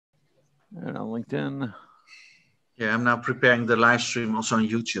And on LinkedIn. Yeah, I'm now preparing the live stream also on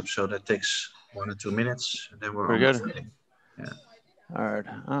YouTube, so that takes 1 or 2 minutes. And then we're Very almost good. ready. Yeah. All right.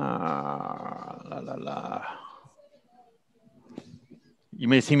 La la la. You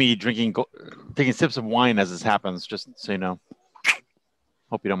may see me taking sips of wine as this happens, just so you know.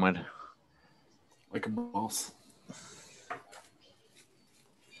 Hope you don't mind. Like a boss.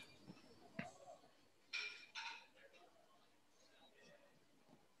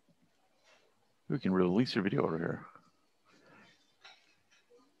 We can release your video over here.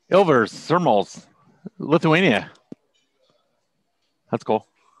 Ilvers, Thermals, Lithuania. That's cool.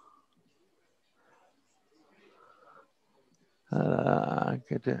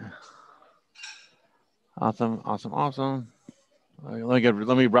 Good. Awesome.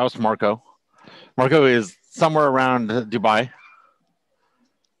 Let me browse Marco. Marco is somewhere around Dubai.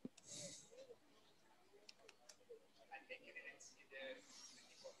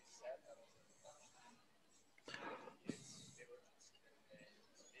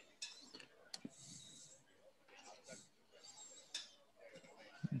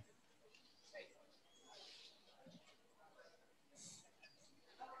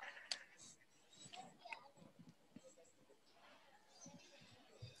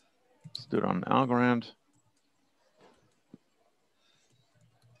 Let's do it on Algorand.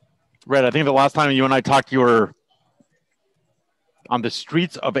 Rhett, I think the last time you and I talked, you were on the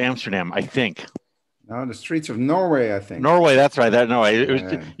streets of Amsterdam, I think. No, the streets of Norway, I think. Norway, that's right.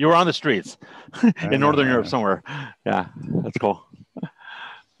 You were on the streets in Northern Europe somewhere. Yeah, that's cool.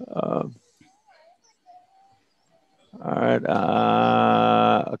 All right.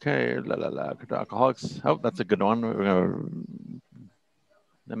 Okay. Alcoholics. Oh, that's a good one. We're gonna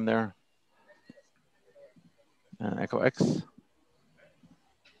them there. Echo X.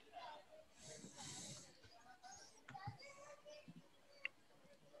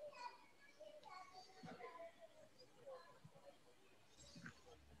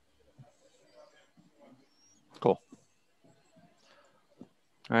 Cool.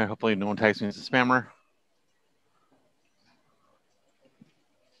 All right. Hopefully, no one tags me as a spammer.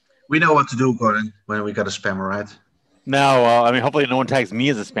 We know what to do, Gordon, when we got a spammer, right? No, I mean, hopefully, no one tags me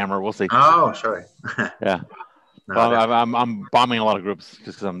as a spammer. We'll see. Oh, sorry. Yeah. No, well, I'm bombing a lot of groups just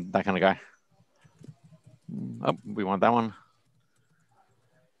because I'm that kind of guy. Oh, we want that one.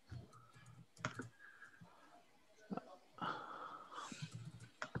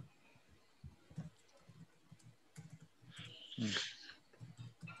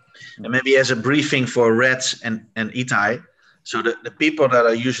 And maybe as a briefing for Rhett and Itay, so the people that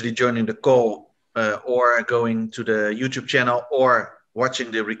are usually joining the call or going to the YouTube channel or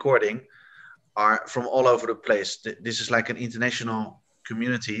watching the recording are from all over the place. This is like an international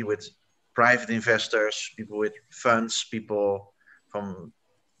community with private investors, people with funds, people from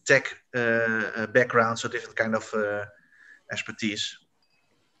tech backgrounds, so different kind of expertise.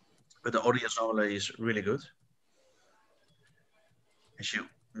 But the audience normally is really good. As you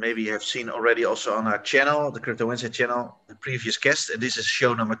maybe have seen already also on our channel, the Crypto Wednesday channel, the previous guest, and this is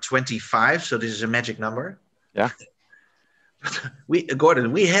show number 25, so this is a magic number. Yeah.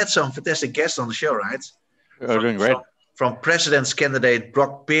 Gordon, we had some fantastic guests on the show, right? Doing great. From president's candidate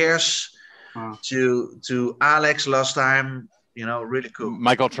Brock Pierce to Alex last time, really cool.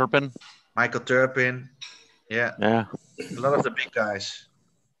 Michael Turpin. Yeah. A lot of the big guys.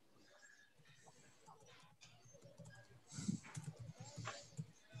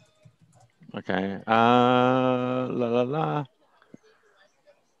 Okay.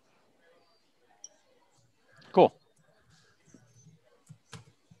 Cool.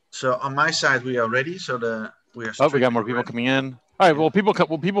 So on my side, we are ready. So we got more people coming in. All right. Well, people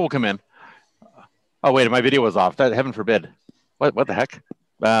will come in. Oh wait, my video was off. Heaven forbid. What the heck?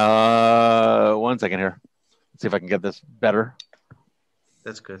 1 second here. Let's see if I can get this better.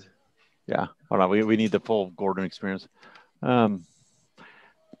 That's good. Yeah. Hold on. We need the full Gordon experience.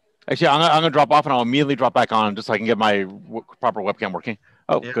 Actually, I'm gonna drop off and I'll immediately drop back on just so I can get my proper webcam working.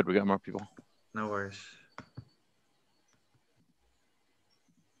 Oh, yeah. Good. We got more people. No worries.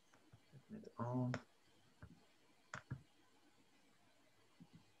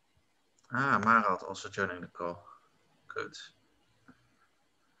 Marad also joining the call. Good.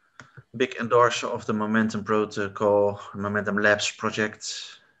 Big endorser of the Momentum protocol, Momentum Labs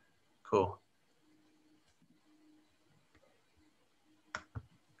project. Cool.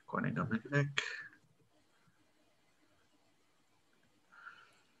 Corning on the neck.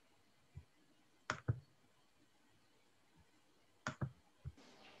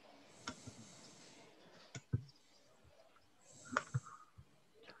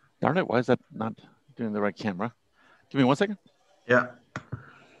 Darn it, why is that not doing the right camera? Give me 1 second. Yeah.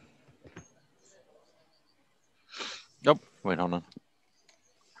 Nope. Wait, hold on.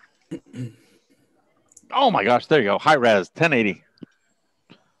 Oh my gosh, there you go. High res, 1080.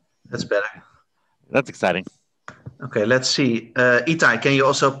 That's better. That's exciting. Okay, let's see. Itay, can you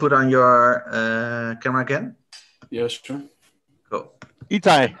also put on your camera again? Yeah, sure. Cool.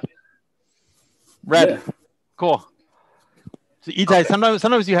 Itay. Red. Yeah. Cool. So Itay,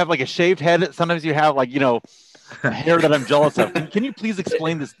 sometimes you have like a shaved head. Sometimes you have like, hair that I'm jealous of. Can you please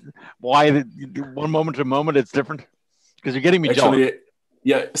explain this? Why one moment to moment it's different? Because you're getting me jealous. Actually,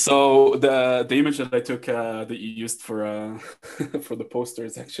 yeah. So the image that I took that you used for for the poster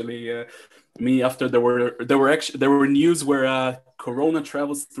is actually me after there were news where Corona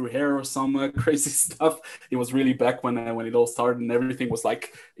travels through hair or some crazy stuff. It was really back when it all started and everything was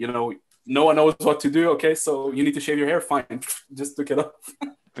like, no one knows what to do. Okay, so you need to shave your hair. Fine, just took it off.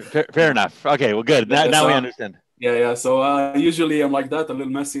 Fair enough. Okay, well, good. Now we understand. Yeah. So usually I'm like that, a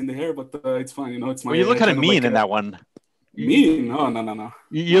little messy in the hair, but it's fine. It's my. Well, you look kind of mean in that one. Mean? No.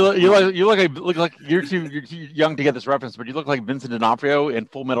 You look like you're too young to get this reference, but you look like Vincent D'Onofrio in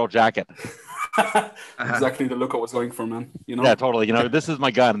Full Metal Jacket. Exactly the look I was going for, man. Yeah, totally. This is my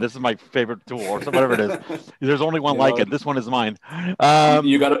gun. This is my favorite tool, or whatever it is. There's only one like it. This one is mine.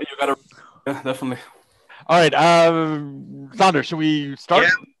 You gotta. Yeah, definitely. All right, Sander, should we start?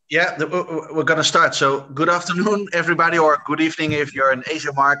 Yeah, we're going to start. So good afternoon, everybody, or good evening if you're in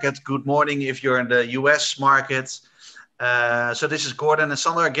Asia market. Good morning if you're in the US market. So this is Gordon and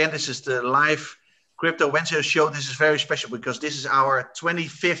Sander again. This is the live Crypto Wednesday show. This is very special because this is our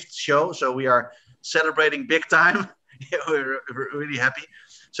 25th show. So we are celebrating big time. We're really happy.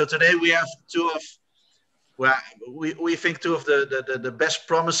 So today we have we think two of the best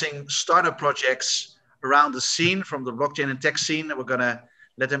promising startup projects around the scene from the blockchain and tech scene. We're going to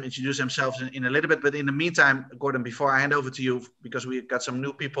let them introduce themselves in a little bit. But in the meantime, Gordon, before I hand over to you, because we've got some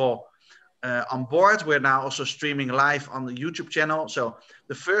new people on board, we're now also streaming live on the YouTube channel. So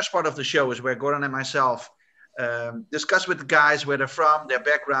the first part of the show is where Gordon and myself discuss with the guys where they're from, their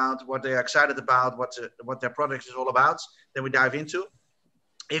background, what they're excited about, what their product is all about. Then we dive into.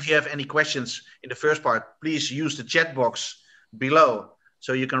 If you have any questions in the first part, please use the chat box below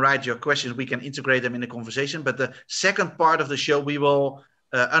so you can write your questions. We can integrate them in the conversation. But the second part of the show, we will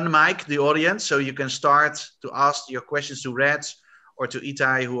unmic the audience so you can start to ask your questions to Rhett or to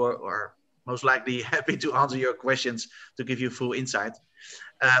Itay, who are most likely happy to answer your questions to give you full insight.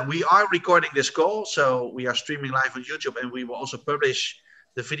 We are recording this call, so we are streaming live on YouTube, and we will also publish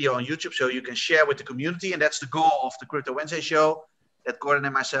the video on YouTube so you can share with the community. And that's the goal of the Crypto Wednesday show that Gordon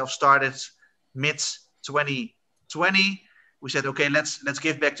and myself started mid-2020. We said, okay, let's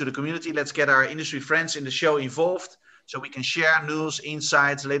give back to the community. Let's get our industry friends in the show involved so we can share news,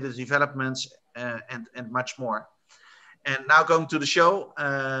 insights, latest developments, and much more. And now going to the show.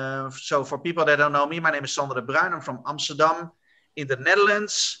 So for people that don't know me, my name is Sander de Bruin. I'm from Amsterdam in the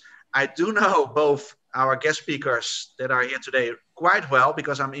Netherlands. I do know both our guest speakers that are here today quite well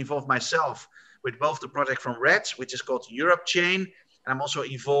because I'm involved myself with both the project from Rhett, which is called Europe Chain. And I'm also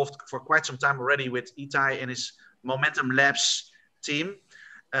involved for quite some time already with Itay and his Momentum Labs team.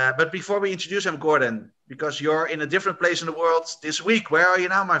 But before we introduce him, Gordon, because you're in a different place in the world this week, where are you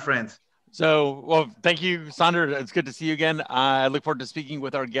now, my friend? So, well, thank you, Sander. It's good to see you again. I look forward to speaking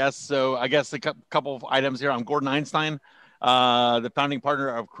with our guests. So I guess a couple of items here. I'm Gordon Einstein, the founding partner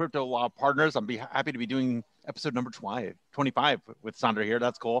of Crypto Law Partners. I'm happy to be doing episode number 25 with Sander here.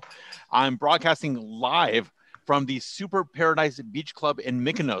 That's cool. I'm broadcasting live from the Super Paradise Beach Club in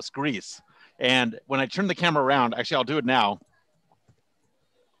Mykonos, Greece. And when I turn the camera around, actually, I'll do it now.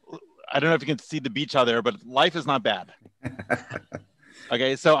 I don't know if you can see the beach out there, but life is not bad.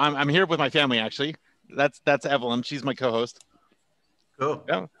 Okay, so I'm here with my family, actually. That's Evelyn. She's my co-host. Cool.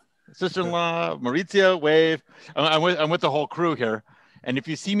 Yeah. Sister-in-law, Maurizio, wave. I'm with the whole crew here. And if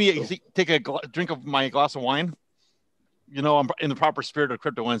you see me take a drink of my glass of wine, I'm in the proper spirit of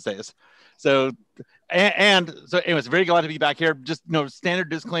Crypto Wednesdays. So, anyways, very glad to be back here. Just, standard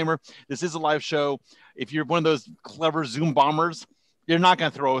disclaimer. This is a live show. If you're one of those clever Zoom bombers, you're not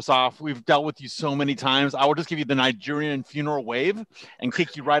going to throw us off. We've dealt with you so many times. I will just give you the Nigerian funeral wave and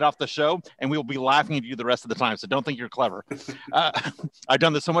kick you right off the show, and we will be laughing at you the rest of the time. So don't think you're clever. I've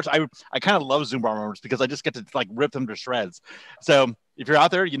done this so much. I kind of love Zoom bombers because I just get to rip them to shreds. So if you're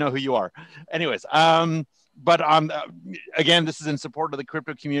out there, you know who you are. Anyways, but again, this is in support of the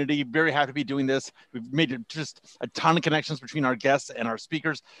crypto community. Very happy to be doing this. We've made just a ton of connections between our guests and our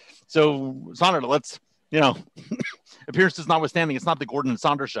speakers. So Sander, let's, appearances notwithstanding, it's not the Gordon and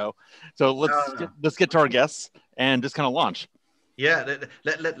Sander show. So let's get to our guests and just kind of launch. Yeah,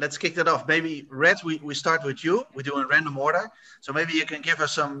 let's kick that off. Maybe, Rhett, we start with you. We do in random order. So maybe you can give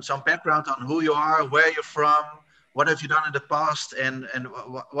us some background on who you are, where you're from, what have you done in the past, and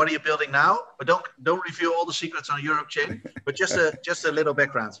what are you building now? But don't reveal all the secrets on Europe chain, but just a little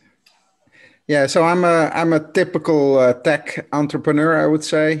background. Yeah, so I'm a typical tech entrepreneur, I would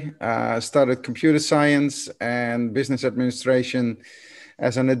say. Started computer science and business administration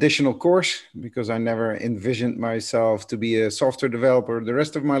as an additional course because I never envisioned myself to be a software developer the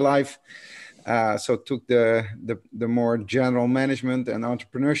rest of my life. So took the more general management and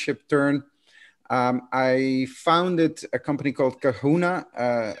entrepreneurship turn. I founded a company called Kahuna,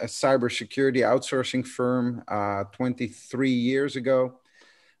 a cybersecurity outsourcing firm 23 years ago.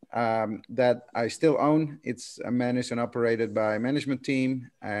 That I still own. It's managed and operated by a management team,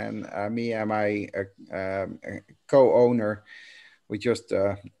 and me and my co-owner, we just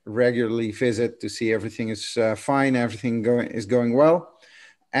regularly visit to see everything is fine, everything is going well.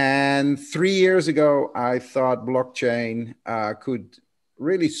 And 3 years ago, I thought blockchain could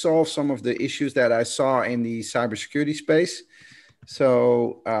really solve some of the issues that I saw in the cybersecurity space.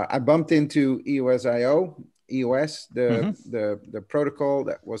 So I bumped into EOS.io. EOS, the protocol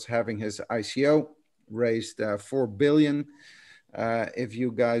that was having his ICO, raised 4 billion. If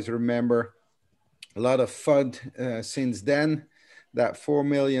you guys remember, a lot of FUD since then. That 4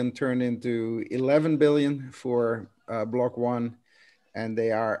 million turned into 11 billion for Block One, and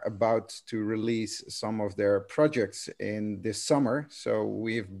they are about to release some of their projects in this summer. So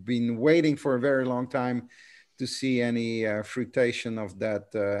we've been waiting for a very long time to see any fruition of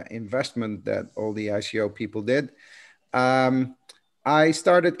that investment that all the ICO people did. I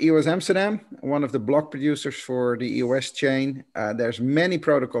started EOS Amsterdam, one of the block producers for the EOS chain. There's many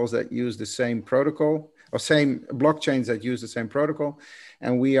protocols that use the same protocol, or same blockchains that use the same protocol.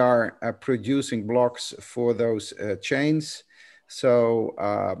 And we are producing blocks for those chains. So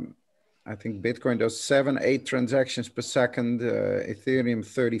I think Bitcoin does 7-8 transactions per second, Ethereum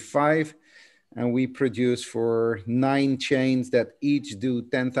 35. And we produce for 9 chains that each do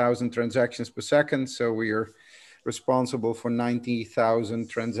 10,000 transactions per second. So we are responsible for 90,000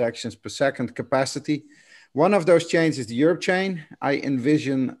 transactions per second capacity. One of those chains is the Europe chain. I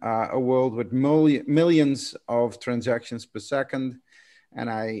envision a world with millions of transactions per second. And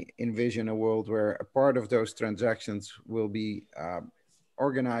I envision a world where a part of those transactions will be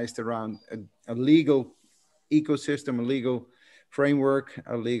organized around a legal ecosystem, a legal framework,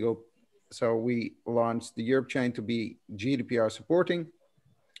 a legal. So we launched the Europe chain to be GDPR supporting.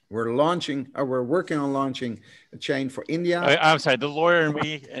 We're working on launching a chain for India. I'm sorry, the lawyer in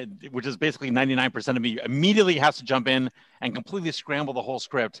me, which is basically 99% of me, immediately has to jump in and completely scramble the whole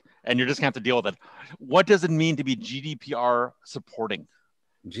script, and you're just gonna have to deal with it. What does it mean to be GDPR supporting?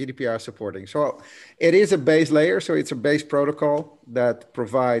 GDPR supporting. So it is a base layer. So it's a base protocol that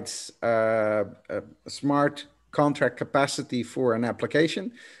provides a smart contract capacity for an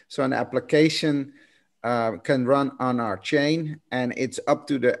application. So an application can run on our chain, and it's up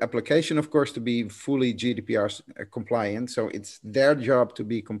to the application, of course, to be fully GDPR compliant. So it's their job to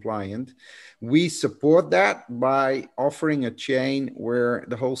be compliant. We support that by offering a chain where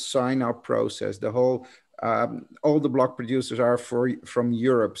the whole sign-up process, all the block producers are from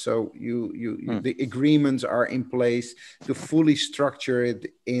Europe. So the agreements are in place to fully structure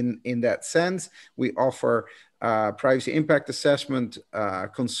it in that sense. We offer privacy impact assessment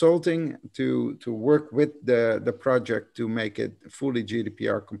consulting to work with the project to make it fully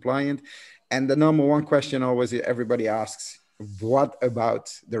GDPR compliant. And the number one question always everybody asks, what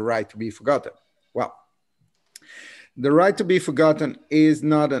about the right to be forgotten? Well, the right to be forgotten is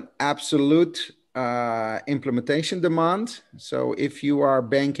not an absolute implementation demand. So if you are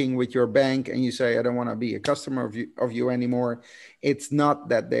banking with your bank and you say, I don't want to be a customer of you anymore, it's not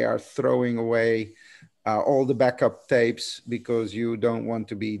that they are throwing away all the backup tapes because you don't want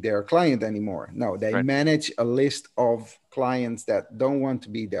to be their client anymore. No, they manage a list of clients that don't want to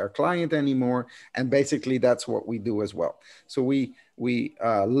be their client anymore. And basically that's what we do as well. So we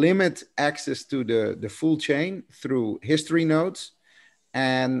limit access to the full chain through history nodes.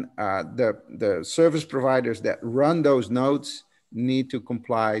 And the service providers that run those nodes need to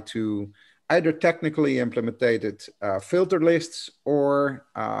comply to either technically implemented filter lists, or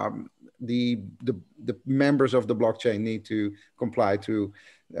the members of the blockchain need to comply to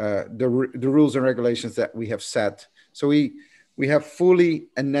the rules and regulations that we have set. So we have fully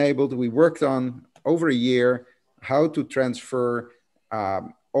enabled, we worked on over a year how to transfer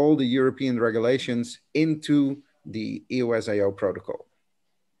all the European regulations into the EOS.io protocol.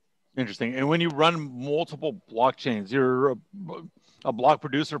 Interesting. And when you run multiple blockchains, you're a block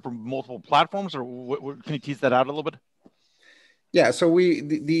producer for multiple platforms, or can you tease that out a little bit? Yeah, so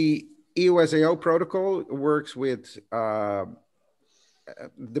the EOS.io protocol works with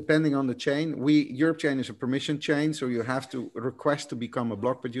depending on the chain, Europe chain is a permission chain, so you have to request to become a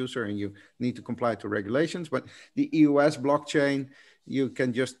block producer and you need to comply to regulations. But the EOS blockchain, you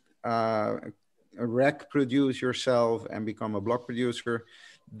can just rec produce yourself and become a block producer.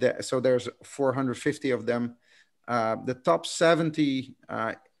 So there's 450 of them. The top 70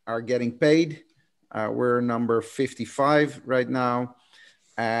 are getting paid. We're number 55 right now,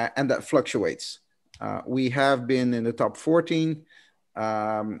 and that fluctuates. We have been in the top 14.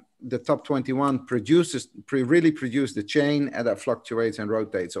 The top 21 really produce the chain, and that fluctuates and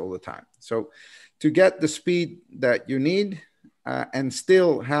rotates all the time. So to get the speed that you need and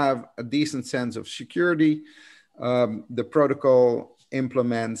still have a decent sense of security, the protocol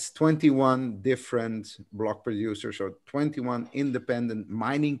implements 21 different block producers, so 21 independent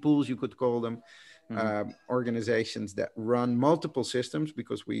mining pools, you could call them, organizations that run multiple systems,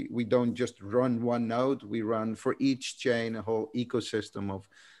 because we don't just run one node, we run for each chain a whole ecosystem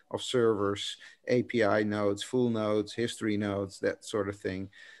of servers, API nodes, full nodes, history nodes, that sort of thing.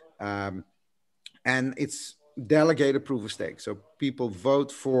 And it's delegated proof of stake. So people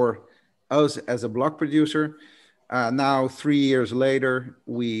vote for us as a block producer. Now, 3 years later,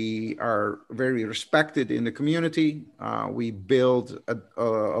 we are very respected in the community. We build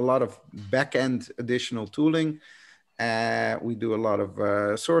a lot of back-end additional tooling. We do a lot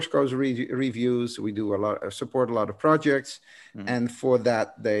of source code reviews. We do support a lot of projects. And for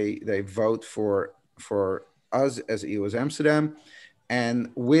that, they vote for us as EOS Amsterdam.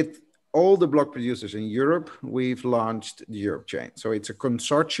 And with all the block producers in Europe, we've launched the Europe chain. So it's a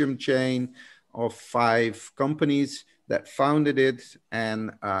consortium chain of 5 companies that founded it,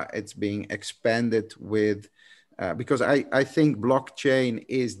 and it's being expanded with, because I think blockchain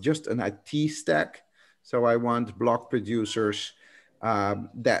is just an IT stack. So I want block producers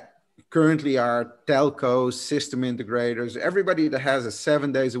that currently are telcos, system integrators, everybody that has a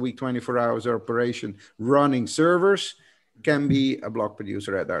 7 days a week, 24 hours operation running servers can be a block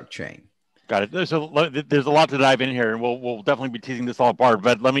producer at our chain. Got it. There's a lot to dive in here, and we'll definitely be teasing this all apart.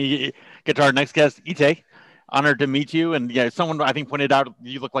 But let me get to our next guest, Itay. Honored to meet you. And yeah, someone I think pointed out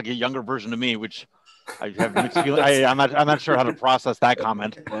you look like a younger version of me, which I have mixed feelings. I'm not sure how to process that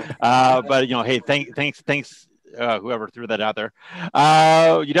comment. But hey, thanks. Whoever threw that out there.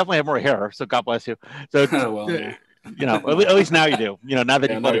 You definitely have more hair, so God bless you. So well, yeah. At least now you do. Now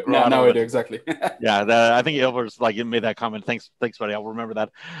that you've let it grow out. Now I do, exactly. Yeah, I think Ilver's made that comment. Thanks, buddy. I'll remember that.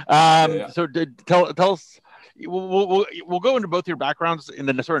 So tell us. We'll go into both your backgrounds in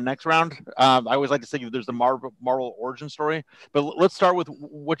the sort of next round. I always like to say there's the Marvel origin story, but let's start with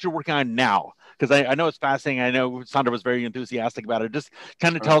what you're working on now, because I know it's fascinating. I know Sandra was very enthusiastic about it. Just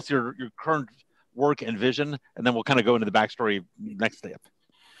kind of tell us your current work and vision, and then we'll kind of go into the backstory next step.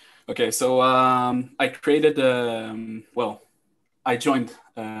 Okay, so I created, I joined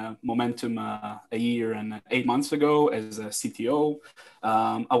Momentum a year and 8 months ago as a CTO.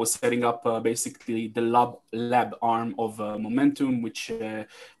 I was setting up basically the lab arm of Momentum, which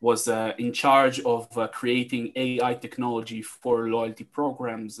was in charge of creating AI technology for loyalty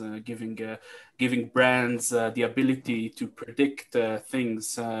programs, giving brands the ability to predict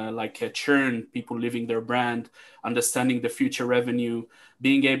things like churn, people leaving their brand, understanding the future revenue,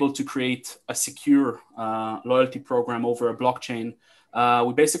 being able to create a secure loyalty program over a blockchain.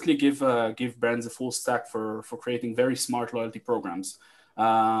 We basically give brands a full stack for creating very smart loyalty programs.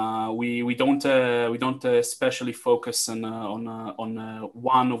 We don't especially focus on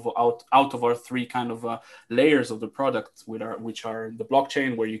one out of our 3 kind of layers of the product, which are the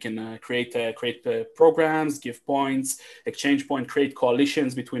blockchain, where you can create programs, give points, exchange point, create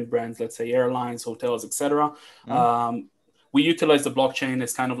coalitions between brands, let's say airlines, hotels, etc. We utilize the blockchain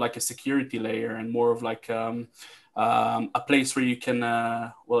as kind of like a security layer and more of like a place where you can,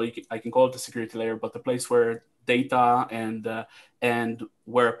 I can call it a security layer, but the place where data and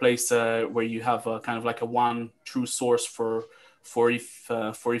where a place where you have a kind of like a one true source for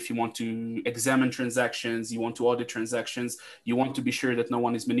if you want to examine transactions, you want to audit transactions, you want to be sure that no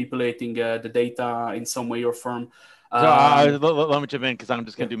one is manipulating the data in some way or form. Let me jump in because I'm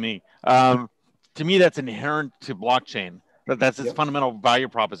just going to do me. To me, that's inherent to blockchain. That's its fundamental value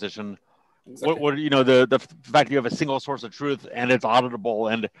proposition. Exactly. What the fact that you have a single source of truth and it's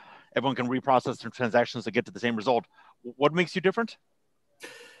auditable and everyone can reprocess their transactions to get to the same result. What makes you different?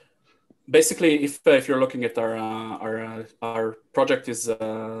 Basically, if you're looking at our project is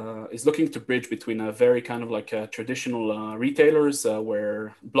looking to bridge between a very kind of like traditional retailers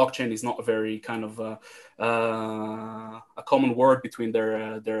where blockchain is not a very kind of a common word between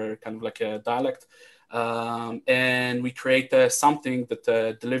their kind of like a dialect. And we create something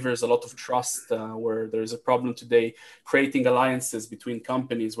that delivers a lot of trust, where there's a problem today creating alliances between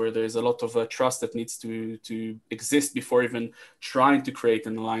companies, where there's a lot of trust that needs to exist before even trying to create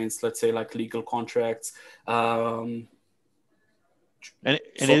an alliance, let's say like legal contracts.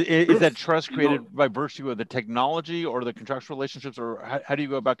 Is that trust created by virtue of the technology or the contractual relationships, or how do you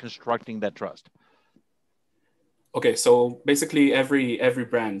go about constructing that trust? Okay, so basically every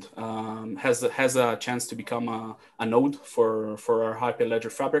brand has a chance to become a node for our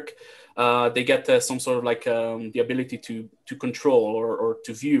Hyperledger fabric. They get some sort of like the ability to control or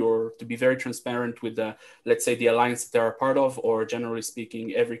to view or to be very transparent with let's say the alliance that they're a part of, or generally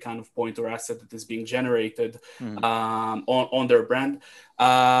speaking, every kind of point or asset that is being generated on their brand.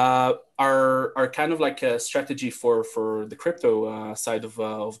 Our kind of like a strategy for the crypto side of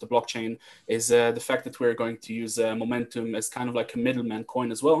the blockchain is the fact that we're going to use Momentum as kind of like a middleman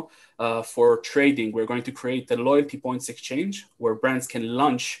coin as well for trading. We're going to create a loyalty points exchange where brands can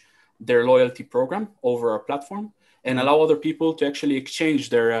launch their loyalty program over our platform and allow other people to actually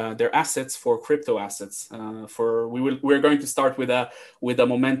exchange their assets for crypto assets. We're going to start with a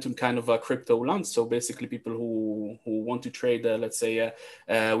Momentum kind of a crypto launch. So basically, people who want to trade, let's say,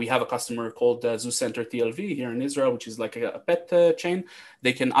 we have a customer called Zoo Center TLV here in Israel, which is like a pet chain.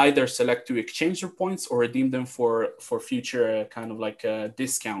 They can either select to exchange their points or redeem them for future kind of like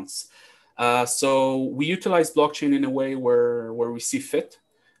discounts. So we utilize blockchain in a way where we see fit.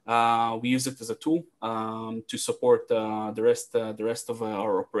 We use it as a tool to support the rest of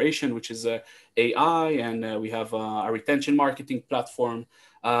our operation, which is AI, and we have a retention marketing platform.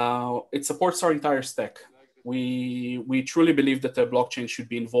 It supports our entire stack. We truly believe that the blockchain should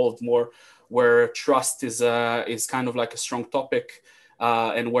be involved more, where trust is kind of like a strong topic,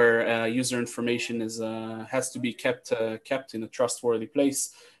 and where user information has to be kept in a trustworthy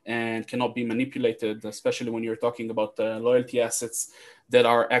place and cannot be manipulated, especially when you're talking about loyalty assets that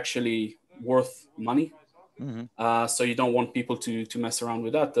are actually worth money. So you don't want people to mess around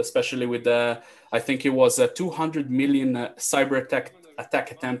with that, especially with I think it was 200 million cyber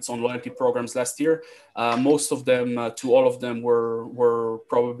attack attempts on loyalty programs last year. Most of them, to all of them, were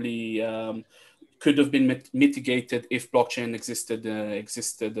probably could have been mitigated if blockchain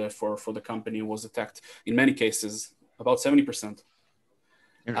existed for the company who was attacked. In many cases, about 70%.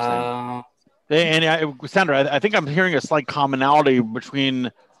 Interesting. Sandra, I think I'm hearing a slight commonality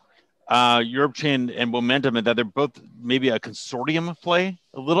between Europe Chain and Momentum, and that they're both maybe a consortium play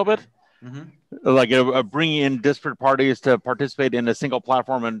a little bit, like bringing in disparate parties to participate in a single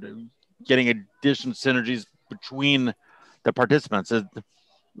platform and getting additional synergies between the participants.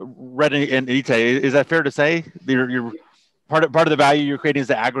 Rhett and Itay, is that fair to say? You're part of the value you're creating is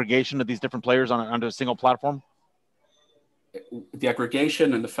the aggregation of these different players onto a single platform? The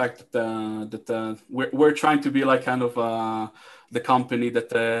aggregation and the fact that we're trying to be like kind of the company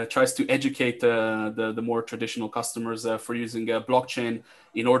that tries to educate the more traditional customers for using blockchain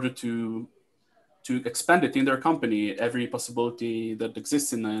in order to expand it in their company, every possibility that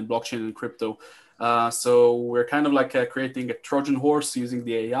exists in blockchain and crypto. So we're kind of like creating a Trojan horse using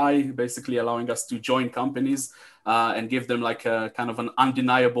the AI, basically allowing us to join companies and give them like a kind of an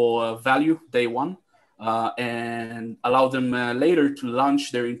undeniable value day one. And allow them later to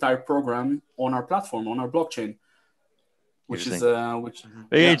launch their entire program on our platform, on our blockchain, which is it's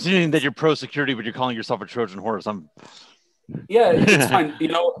interesting that you're pro security, but you're calling yourself a Trojan horse. Yeah, it's fine. You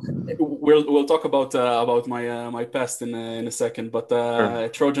know, we'll talk about my past in a second, but sure.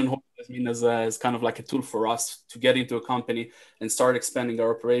 Trojan horse is kind of like a tool for us to get into a company and start expanding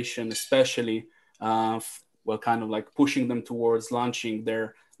our operation, especially kind of like pushing them towards launching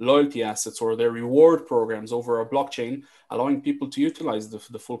their loyalty assets or their reward programs over a blockchain, allowing people to utilize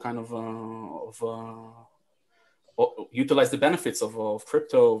the full kind of utilize the benefits of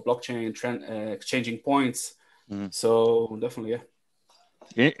crypto, blockchain, exchanging points. So definitely,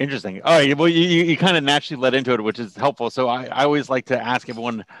 yeah. Interesting. All right. Well, you kind of naturally led into it, which is helpful. So I always like to ask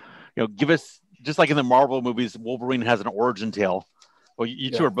everyone, give us, just like in the Marvel movies, Wolverine has an origin tale. Well,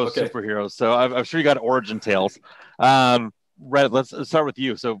 you two are both superheroes, so I'm sure you got origin tales. Rhett, let's start with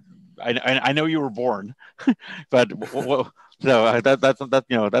you. So I know you were born, but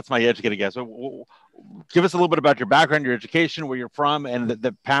that's my educated guess. So give us a little bit about your background, your education, where you're from, and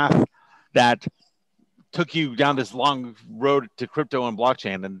the path that took you down this long road to crypto and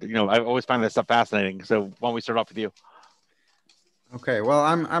blockchain. And I always find that stuff fascinating. So why don't we start off with you? Okay. Well,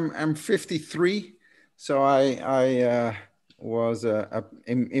 I'm 53, so I was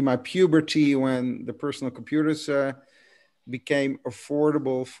in my puberty when the personal computers became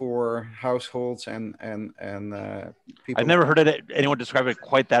affordable for households and people. I've never heard anyone describe it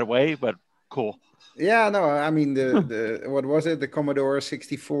quite that way, but cool. Yeah, no, I mean the what was it? The Commodore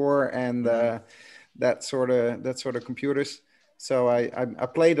 64 and that sort of computers. So I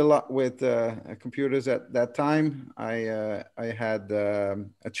played a lot with computers at that time. I had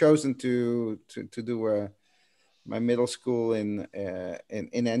chosen to do my middle school in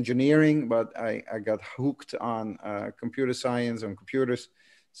engineering, but I got hooked on computer science and computers.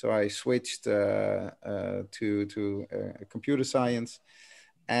 So I switched to computer science.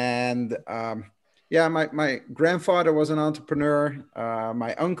 And yeah, my grandfather was an entrepreneur.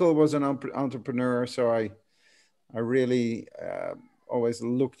 My uncle was an entrepreneur. So I really always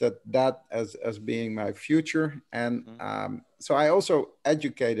looked at that as being my future. And so I also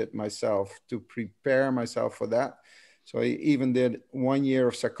educated myself to prepare myself for that. So I even did 1 year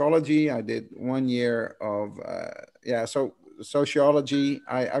of psychology. I did 1 year of, so sociology.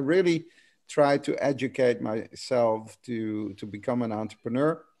 I really tried to educate myself to become an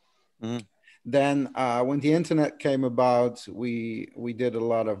entrepreneur. Then when the internet came about, we did a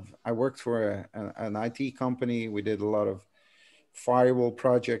lot of, I worked for an IT company. We did a lot of firewall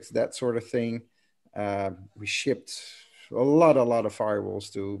projects, that sort of thing. We shipped a lot of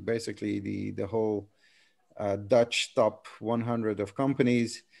firewalls to basically the whole Dutch top 100 of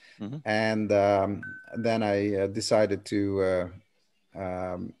companies. And then I decided to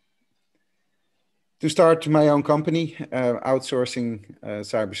start my own company, outsourcing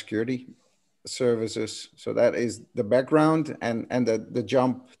cybersecurity services. So that is the background, and the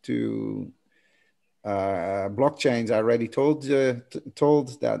jump to blockchains. I already told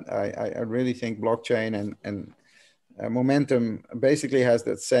that I really think blockchain and Momentum basically has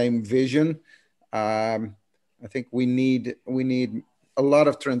that same vision. I think we need a lot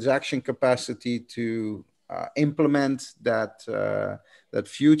of transaction capacity to implement that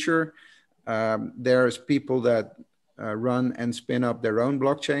future. There's people that run and spin up their own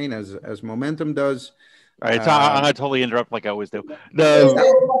blockchain as Momentum does. All right, so I'm gonna totally interrupt like I always do.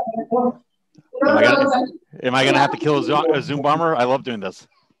 Am I gonna have to kill a Zoom bomber? I love doing this.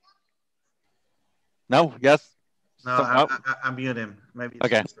 No? Yes? No, I mute him. Maybe it's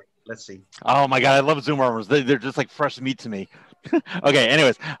okay. Let's see. Oh my god, I love Zoom bombers. They're just like fresh meat to me. Okay,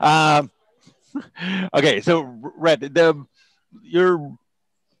 anyways. Okay, so Rhett,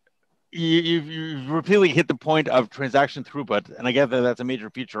 you've repeatedly hit the point of transaction throughput, and I get that that's a major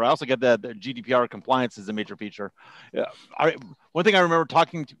feature. I also get that the GDPR compliance is a major feature. One thing I remember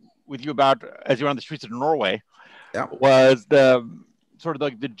talking with you about as you were on the streets of Norway was the sort of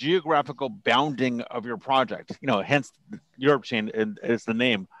like the geographical bounding of your project. Hence Europe chain is the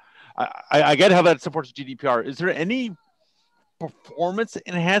name. I get how that supports GDPR. Is there any performance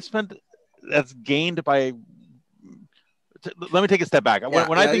enhancement that's gained by? Let me take a step back.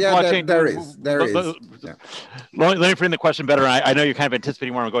 When I think blockchain, there is. Let me frame the question better. I know you're kind of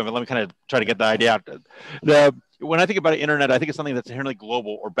anticipating where I'm going, but let me kind of try to get the idea out. When I think about internet, I think it's something that's inherently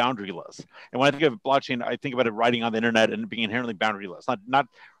global or boundaryless. And when I think of blockchain, I think about it riding on the internet and being inherently boundaryless,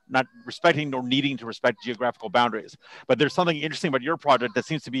 not respecting nor needing to respect geographical boundaries. But there's something interesting about your project that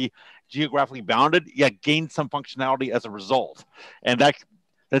seems to be geographically bounded, yet gained some functionality as a result. And that's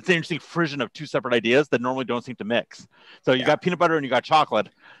an interesting fusion of two separate ideas that normally don't seem to mix. So you got peanut butter and you got chocolate,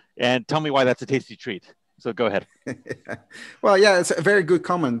 and tell me why that's a tasty treat. So go ahead. Well, yeah, it's a very good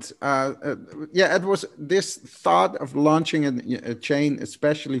comment. It was this thought of launching a chain,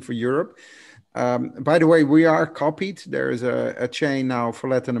 especially for Europe. By the way, we are copied. There is a chain now for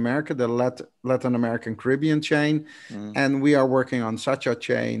Latin America, the Latin American Caribbean chain, and we are working on such a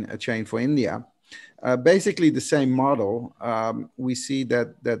chain for India. Basically the same model. We see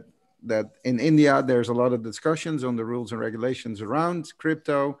that in India, there's a lot of discussions on the rules and regulations around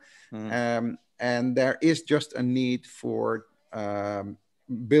crypto. And there is just a need for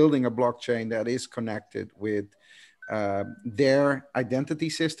building a blockchain that is connected with their identity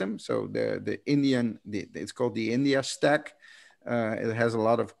system. So the Indian, it's called the India stack. It has a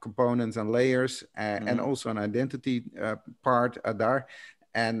lot of components and layers and also an identity part, Adar.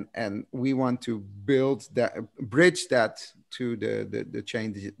 And we want to bridge that to the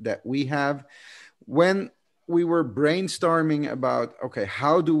chain that we have. When we were brainstorming about, okay,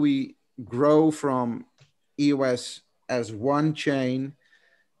 how do we grow from EOS as one chain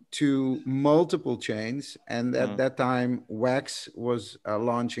to multiple chains? And at that time, Wax was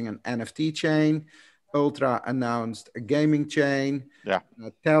launching an NFT chain. Ultra announced a gaming chain.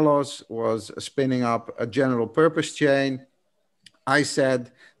 Telos was spinning up a general purpose chain. I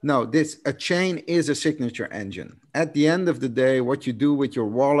said, no, a chain is a signature engine. At the end of the day, what you do with your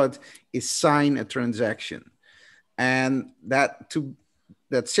wallet is sign a transaction. And that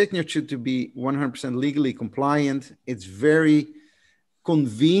signature to be 100% legally compliant, it's very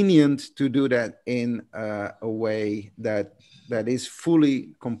convenient to do that in a way that is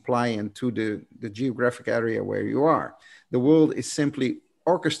fully compliant to the geographic area where you are. The world is simply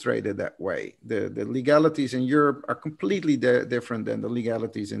orchestrated that way. The legalities in Europe are completely different than the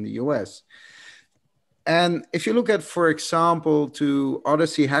legalities in the US. And if you look at, for example, to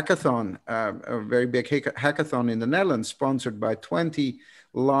Odyssey Hackathon, a very big hackathon in the Netherlands, sponsored by 20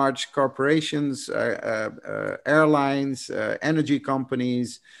 large corporations, airlines, energy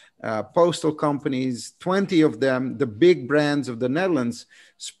companies, postal companies, 20 of them, the big brands of the Netherlands,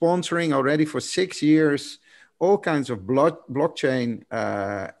 sponsoring already for 6 years, all kinds of blockchain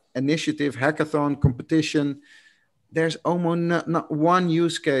initiative, hackathon, competition. There's almost not one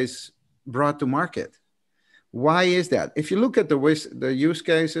use case brought to market. Why is that? If you look at the use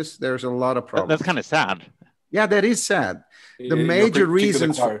cases, there's a lot of problems. That's kind of sad. Yeah, that is sad. The major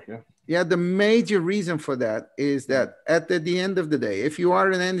reasons the major reason for that is that at the end of the day, if you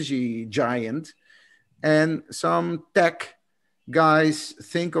are an energy giant and some tech guys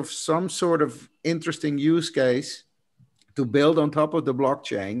think of some sort of interesting use case to build on top of the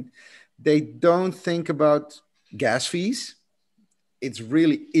blockchain, they don't think about gas fees. It's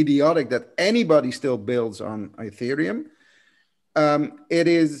really idiotic that anybody still builds on Ethereum.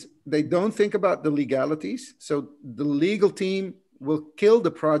 They don't think about the legalities. So the legal team will kill the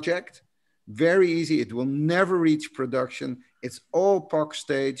project. Very easy. It will never reach production. It's all POC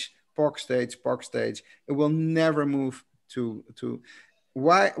stage. It will never move to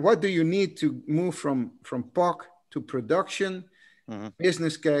why. What do you need to move from POC to production?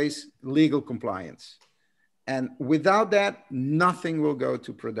 Business case, legal compliance. And without that, nothing will go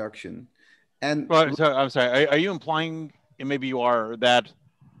to production. And so I'm sorry, are you implying, and maybe you are, that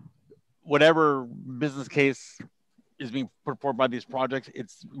whatever business case is being put forward by these projects,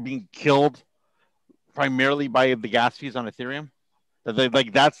 it's being killed primarily by the gas fees on Ethereum?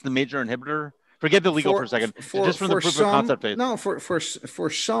 That's the major inhibitor? Forget the legal for a second. Just from the proof of concept phase. No, for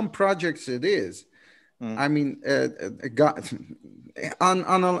some projects it is. I mean,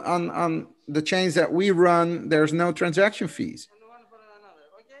 on the chains that we run, there's no transaction fees.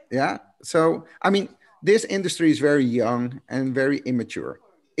 Yeah. So, I mean, this industry is very young and very immature.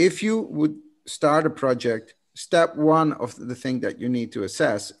 If you would start a project, step one of the thing that you need to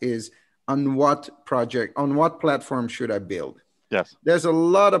assess is on what platform should I build? Yes. There's a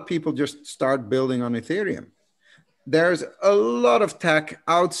lot of people just start building on Ethereum. There's a lot of tech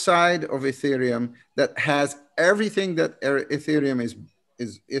outside of Ethereum that has everything that Ethereum is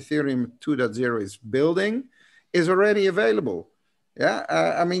Ethereum 2.0 is building is already available. Yeah,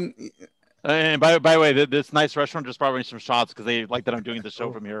 I mean. And by the way, this nice restaurant just brought me some shots because they like that I'm doing the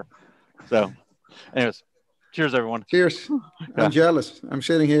show from here. So, anyways, cheers, everyone. Cheers. Yeah. I'm jealous. I'm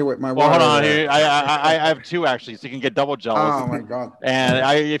sitting here with my water. Hold on, here. I have two actually, so you can get double jealous. Oh my god! And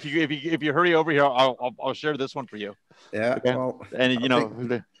if you hurry over here, I'll share this one for you. Yeah. Okay? Well, and you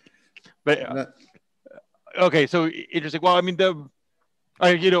know, but okay, so interesting. Well, I mean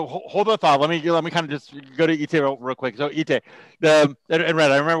hold the thought. Let me kind of just go to Itay real quick. So Itay, and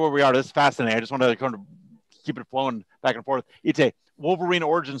Rhett, I remember where we are. This is fascinating. I just want to kind of keep it flowing back and forth. Itay, Wolverine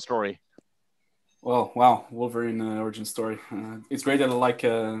origin story. Well, wow, Wolverine origin story. It's great that I like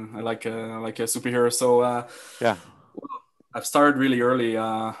a superhero. So yeah. I've started really early.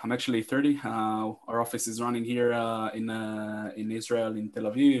 I'm actually 30. Our office is running here in Israel, in Tel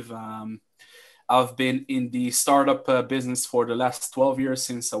Aviv. I've been in the startup business for the last 12 years,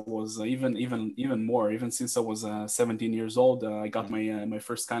 since I was even more, even since I was 17 years old. I got my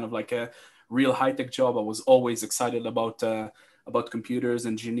first kind of like a real high-tech job. I was always excited about computers,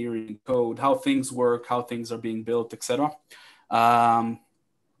 engineering, code, how things work, how things are being built, etc. I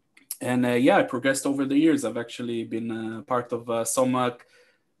progressed over the years. I've actually been part of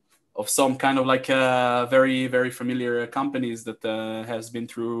some kind of like very, very familiar companies that has been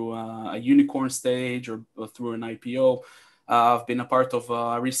through a unicorn stage or through an IPO. I've been a part of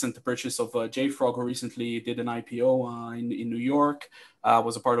a recent purchase of JFrog, who recently did an IPO in New York.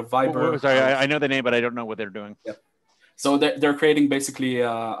 Was a part of Viber. Sorry, I know the name, but I don't know what they're doing. Yeah. So they're creating basically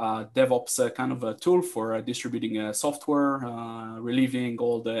a DevOps kind of a tool for distributing software, relieving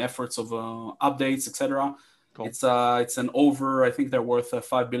all the efforts of updates, etc. Cool. It's I think they're worth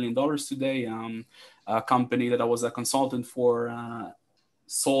 $5 billion today. A company that I was a consultant for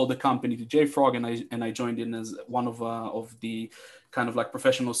sold the company to JFrog, and I joined in as one of the kind of like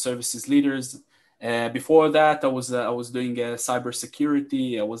professional services leaders. Before that, I was doing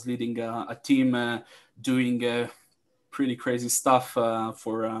cybersecurity. I was leading a team doing pretty crazy stuff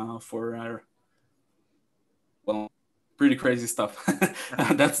for pretty crazy stuff.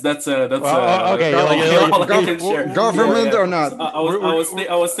 that's okay. all I can share. Government or not? So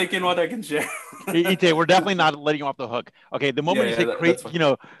I was thinking what I can share. Itay, we're definitely not letting you off the hook. Okay, the moment you say crazy,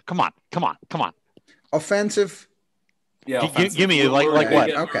 come on. Offensive. Yeah, give me like what?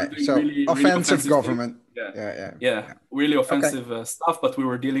 Okay, so really offensive government. Yeah, really offensive stuff. But we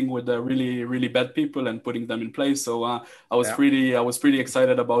were dealing with really bad people and putting them in place. So I was pretty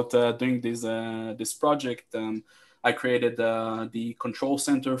excited about doing this project. I created the control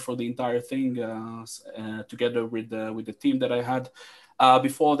center for the entire thing together with the team that I had.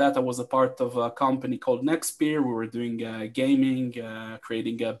 Before that, I was a part of a company called Nextpeer. We were doing gaming,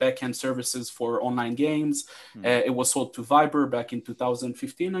 creating backend services for online games. It was sold to Viber back in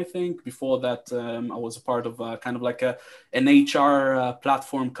 2015, I think. Before that, I was a part of kind of like an HR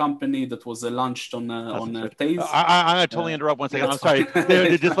platform company that was launched on Taze. I'm going to totally interrupt 1 second. I'm sorry.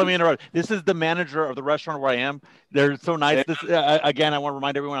 Just let me interrupt. This is the manager of the restaurant where I am. They're so nice. This again, I want to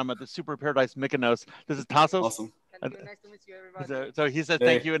remind everyone I'm at the Super Paradise Mykonos. This is Tassos. Awesome. Thank you. Nice to meet you, everybody. So he said,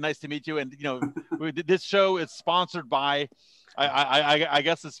 thank you and nice to meet you. And, this show is sponsored by, I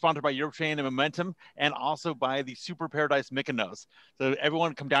guess it's sponsored by Europe Train and Momentum and also by the Super Paradise Mykonos. So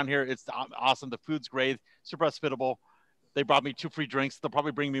everyone come down here. It's awesome. The food's great, super hospitable. They brought me 2 free drinks. They'll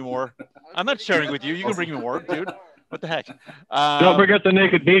probably bring me more. I'm not sharing with you. You can bring me more, dude. What the heck? Don't forget the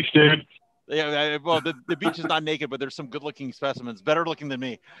naked beach, dude. Yeah, well, the beach is not naked, but there's some good-looking specimens, better looking than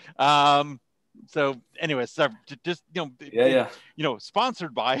me. So anyways, so just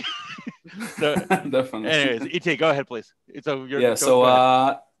sponsored by. So, definitely. Anyways, Itay, go ahead, please. So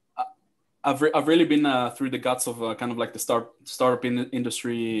I've really been through the guts of kind of like the startup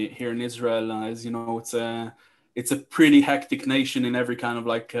industry here in Israel. As you know, it's a pretty hectic nation in every kind of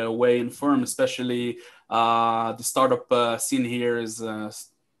like way and form. Especially the startup scene here is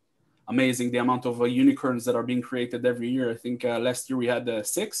amazing. The amount of unicorns that are being created every year. I think last year we had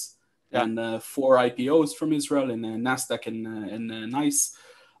 6. Yeah. And 4 IPOs from Israel and Nasdaq and NICE.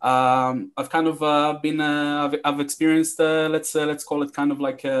 I've kind of I've experienced let's call it kind of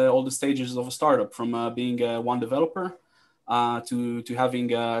like all the stages of a startup, from being one developer to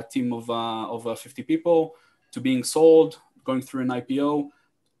having a team of 50 people, to being sold, going through an IPO,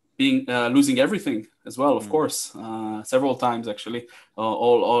 being losing everything as well, of course, several times actually.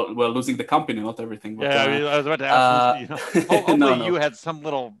 Losing the company, not everything. But, I was about to ask. Hopefully, you had some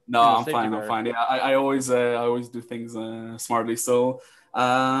little. No, I'm fine. Yeah, I always do things smartly. So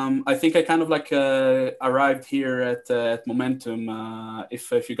I think I kind of like arrived here at Momentum.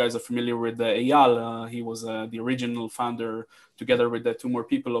 If you guys are familiar with Eyal, he was the original founder, together with the 2 more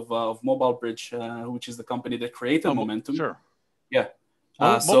people of Mobile Bridge, which is the company that created Momentum. Sure. Yeah.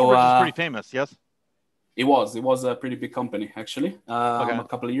 Mobile Bridge is pretty famous, yes? It was a pretty big company, actually. A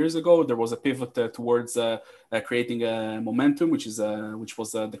couple of years ago, there was a pivot towards creating Momentum, which was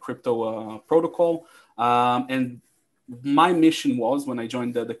the crypto protocol. And my mission was, when I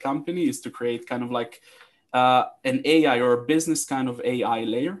joined the company, is to create kind of like an AI or a business kind of AI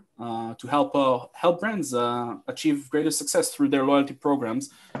layer to help brands achieve greater success through their loyalty programs,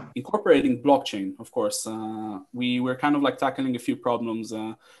 incorporating blockchain, of course. We were kind of like tackling a few problems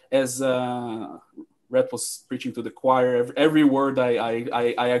as Rhett was preaching to the choir. Every word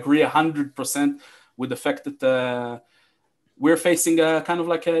I agree 100% with the fact that we're facing kind of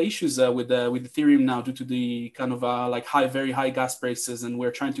like issues with Ethereum now, due to the kind of like very high gas prices, and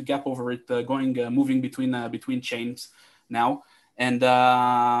we're trying to gap over it, moving between chains now. And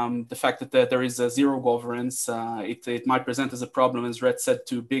the fact that there is zero governance, it might present as a problem, as Rhett said,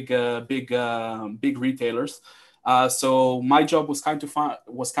 to big retailers. So my job was kind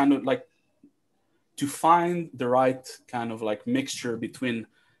of like to find the right kind of like mixture between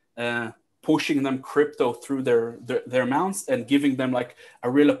pushing them crypto through their mounts and giving them like a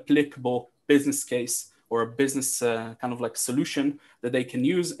real applicable business case or a business kind of like solution that they can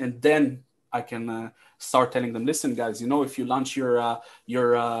use. And then I can start telling them, listen, guys, if you launch your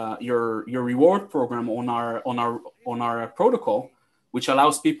reward program on our protocol, which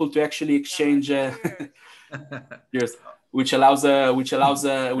allows people to actually exchange yes, which allows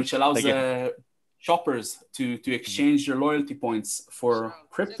shoppers to exchange their loyalty points for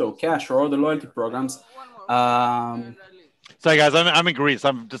crypto, cash, or other loyalty programs. Sorry, guys, I'm in Greece.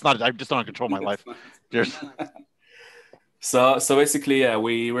 I just don't control my life. So basically, yeah,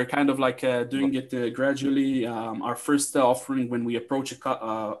 we're kind of like doing it gradually. Our first offering, when we approach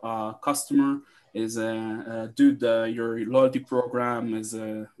a customer, is dude, your loyalty program is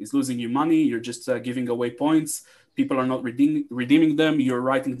losing you money. You're just giving away points. People are not redeeming them. You're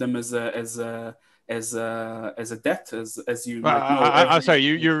writing them as a debt, as you might know. I'm sorry,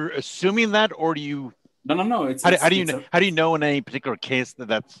 you're assuming that, or do you No. How do you know in any particular case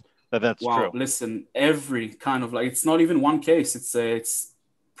that's wow, true? Listen, every kind of like, it's not even one case. It's I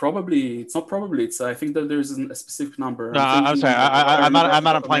think that there's a specific number. No, I'm sorry. I'm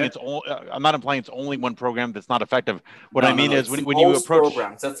not implying it's I'm not implying it's only one program that's not effective. What no, I mean no, is when you approach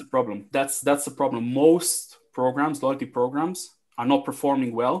programs, that's the problem. That's the problem. Most programs, loyalty programs, are not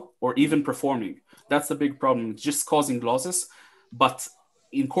performing well or even performing. That's the big problem. It's just causing losses. But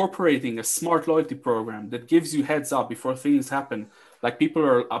incorporating a smart loyalty program that gives you heads up before things happen, like people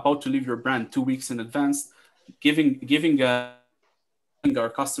are about to leave your brand 2 weeks in advance, giving our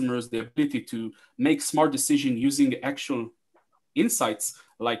customers the ability to make smart decision using actual insights,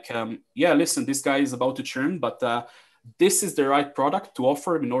 like listen, this guy is about to churn, but this is the right product to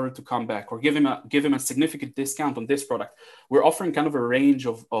offer him in order to come back, or give him a significant discount on this product. We're offering kind of a range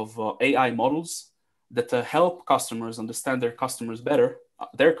of AI models that help customers understand their customers better.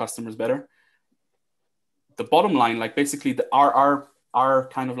 The bottom line, like basically our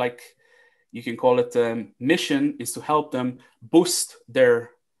kind of like, you can call it mission, is to help them boost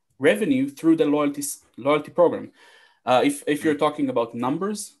their revenue through the loyalty program. If you're talking about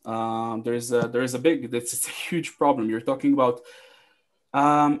numbers, it's a huge problem. You're talking about,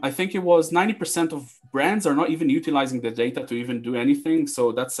 I think it was 90% of brands are not even utilizing the data to even do anything.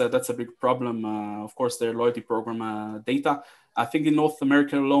 So that's a big problem. Of course, their loyalty program data. I think in North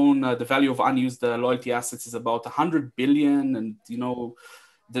America alone, the value of unused loyalty assets is about 100 billion, and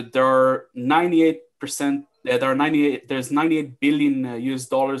that there are 98%. There's 98 billion US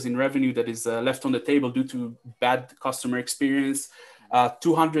dollars in revenue that is left on the table due to bad customer experience.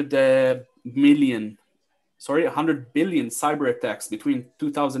 100 billion cyber attacks between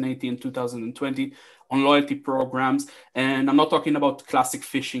 2018 and 2020 on loyalty programs. And I'm not talking about classic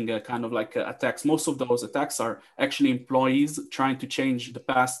phishing kind of like attacks. Most of those attacks are actually employees trying to change the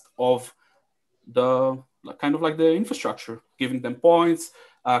past of the kind of like the infrastructure, giving them points,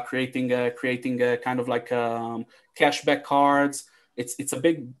 creating kind of like cashback cards. It's a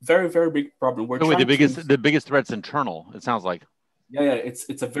big, very, very big problem. The biggest threat's internal, it sounds like. Yeah,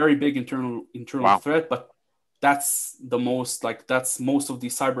 it's a very big internal wow. threat, but that's most of the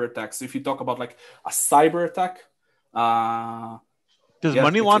cyber attacks. So if you talk about like a cyber attack, does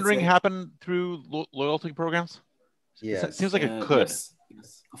money laundering happen through loyalty programs? Yes. It seems like it could. Yes,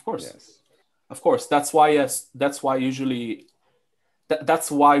 of course. Yes. Of course. That's why usually that's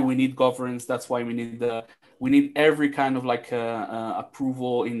why we need governance. That's why we need every kind of like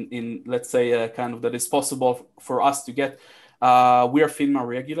approval in let's say kind of that is possible for us to get. We are FINMA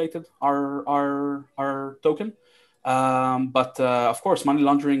regulated, our token, but of course, money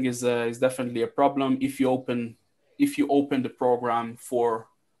laundering is definitely a problem. If you open the program for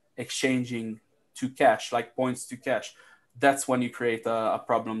exchanging to cash, like points to cash, that's when you create a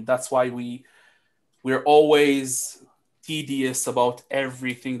problem. That's why we're always tedious about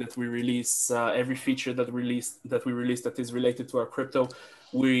everything that we release, every feature that we release that is related to our crypto.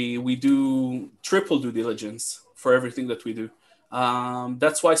 We do triple due diligence for everything that we do.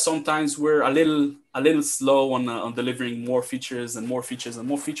 That's why sometimes we're a little slow on delivering more features and more features and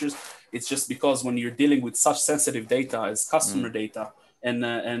more features. It's just because when you're dealing with such sensitive data as customer data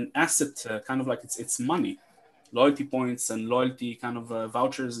and asset, kind of like it's money. Loyalty points and loyalty kind of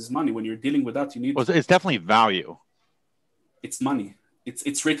vouchers is money. When you're dealing with that, you need. Well, it's definitely value. It's money.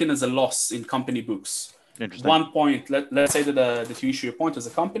 It's written as a loss in company books. Interesting. 1 point. Let's say that you issue a point as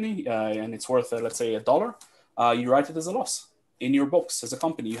a company and it's worth let's say $1. You write it as a loss in your books as a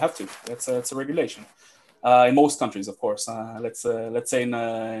company. You have to. That's a regulation. In most countries, of course. Let's say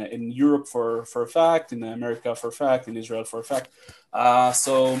in Europe for a fact, in America for a fact, in Israel for a fact.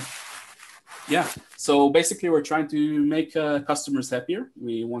 So basically, we're trying to make customers happier.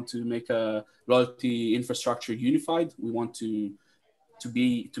 We want to make a loyalty infrastructure unified. We want to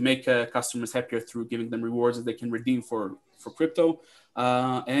make customers happier through giving them rewards that they can redeem for crypto,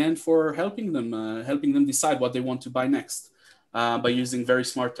 and for helping them decide what they want to buy next by using very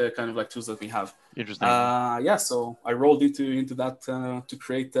smart kind of like tools that we have. Interesting. So I rolled into that to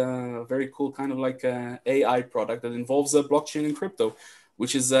create a very cool kind of like AI product that involves blockchain and crypto,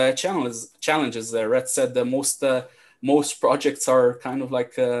 which is a challenge. As Rhett said, most projects are kind of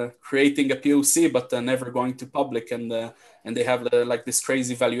like creating a POC, but never going to public, and they have like this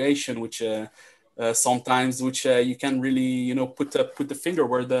crazy valuation, which sometimes you can really put the finger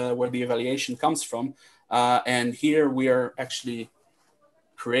where the evaluation comes from. And here we are actually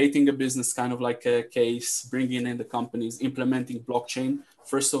creating a business kind of like a case, bringing in the companies, implementing blockchain.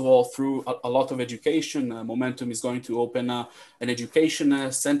 First of all, through a lot of education. Momentum is going to open an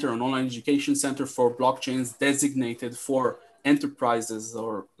education center, an online education center for blockchains designated for enterprises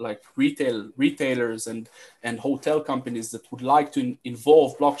or like retailers and hotel companies that would like to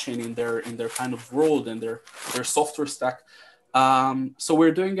involve blockchain in their kind of world and their software stack. So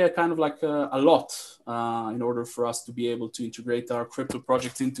we're doing a kind of like a lot in order for us to be able to integrate our crypto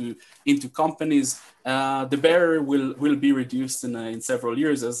projects into companies. The barrier will be reduced in several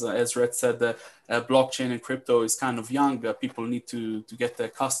years, as Rhett said. Blockchain and crypto is kind of young. People need to get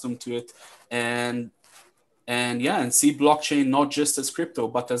accustomed to it, and see blockchain not just as crypto,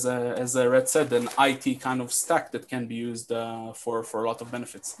 but as Rhett said, an IT kind of stack that can be used for a lot of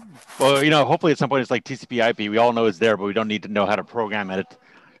benefits. Well, hopefully at some point it's like TCP/IP. We all know it's there, but we don't need to know how to program it,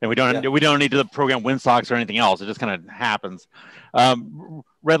 and we don't need to program WinSocks or anything else. It just kind of happens.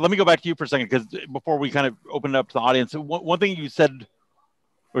 Rhett, let me go back to you for a second, because before we kind of open it up to the audience, one thing you said,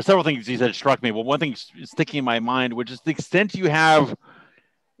 or several things you said, struck me. Well, one thing is sticking in my mind, which is the extent you have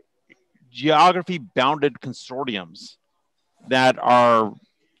geography bounded consortiums that are,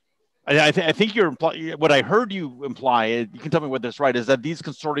 I think you're what I heard you imply, you can tell me whether that's right, is that these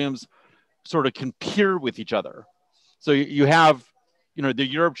consortiums sort of can peer with each other. So you have, the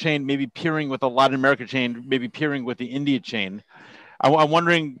Europe chain maybe peering with the Latin America chain, maybe peering with the India chain. I'm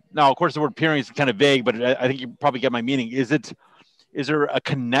wondering now, of course, the word peering is kind of vague, but I think you probably get my meaning. Is there a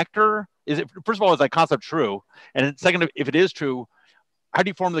connector? First of all, is that concept true? And second, if it is true, how do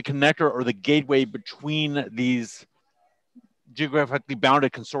you form the connector or the gateway between these geographically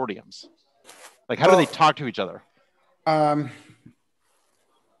bounded consortiums? Like, how do they talk to each other?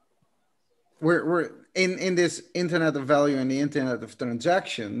 We're in this Internet of Value and the Internet of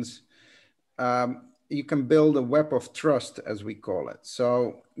Transactions. You can build a web of trust, as we call it.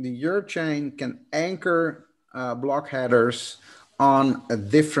 So the Europe chain can anchor block headers on a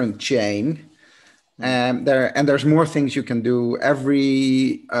different chain. And there's more things you can do.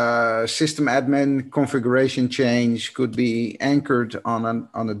 Every system admin configuration change could be anchored on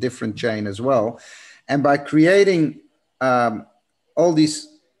a different chain as well. And by creating all these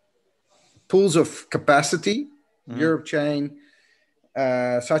pools of capacity, Europe chain,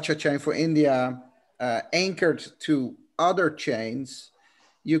 such a chain for India, anchored to other chains,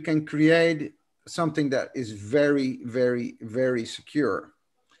 you can create something that is very, very, very secure.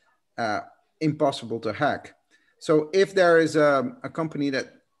 Impossible to hack. So if there is a company that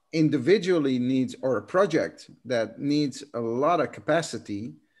individually needs, or a project that needs a lot of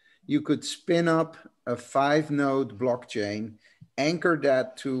capacity, you could spin up a 5-node blockchain, anchor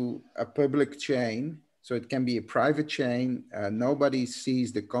that to a public chain. So it can be a private chain. Nobody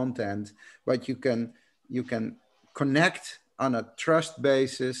sees the content, but you can connect on a trust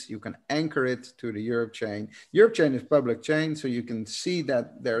basis. You can anchor it to the Europe chain. Europe chain is public chain, so you can see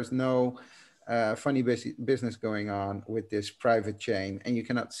that there's no funny business going on with this private chain, and you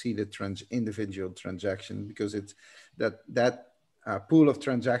cannot see the individual transaction, because it's that pool of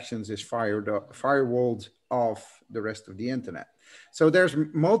transactions is firewalled off the rest of the internet. So there's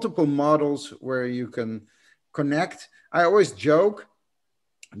multiple models where you can connect. I always joke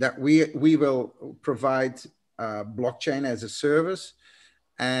that we will provide blockchain as a service.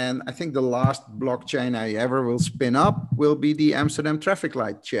 And I think the last blockchain I ever will spin up will be the Amsterdam traffic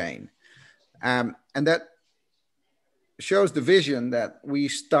light chain. And that shows the vision that we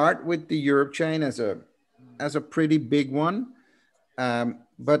start with the Europe chain as a pretty big one.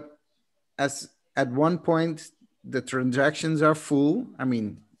 But as at one point, the transactions are full. I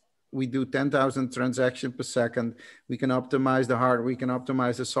mean, we do 10,000 transactions per second. We can optimize the hardware, we can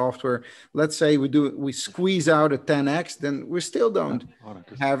optimize the software. Let's say we squeeze out a 10x, then we still don't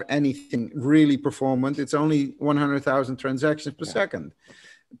have anything really performant. It's only 100,000 transactions per second.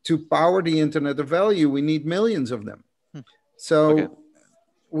 To power the Internet of Value, we need millions of them. So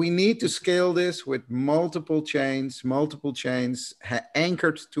we need to scale this with multiple chains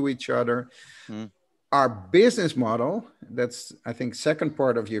anchored to each other. Our business model, that's, I think, second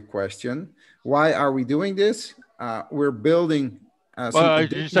part of your question. Why are we doing this? We're building some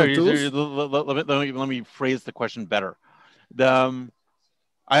additional tools. Let me phrase the question better.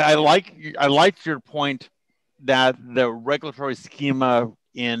 I liked your point that the regulatory schema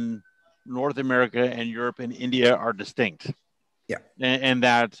in North America and Europe and India are distinct. Yeah. And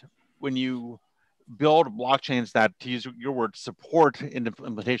that when you build blockchains that, to use your word, support in the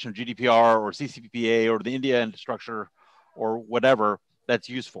implementation of GDPR or CCPA or the India infrastructure or whatever, that's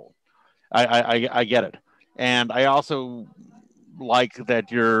useful. I get it. And I also like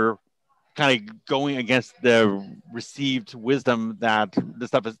that you're kind of going against the received wisdom that this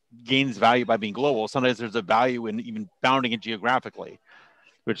stuff gains value by being global. Sometimes there's a value in even bounding it geographically,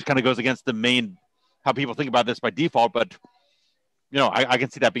 which kind of goes against the main, how people think about this by default. But, I can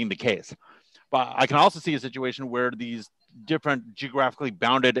see that being the case. But I can also see a situation where these different geographically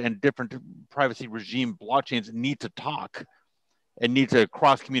bounded and different privacy regime blockchains need to talk and need to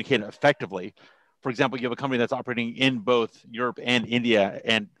cross communicate effectively. For example, you have a company that's operating in both Europe and India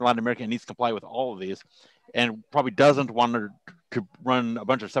and Latin America and needs to comply with all of these, and probably doesn't want to run a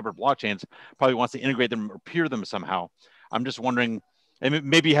bunch of separate blockchains, probably wants to integrate them or peer them somehow. I'm just wondering, and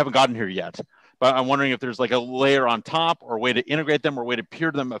maybe you haven't gotten here yet, but I'm wondering if there's like a layer on top or a way to integrate them or a way to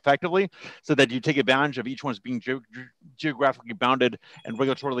peer them effectively so that you take advantage of each one's being geographically bounded and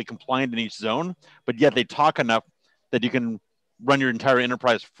regulatorily compliant in each zone, but yet they talk enough that you can run your entire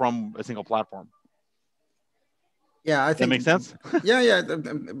enterprise from a single platform. Yeah, I think that makes sense. Yeah.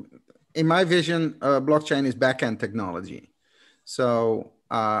 In my vision, blockchain is backend technology. So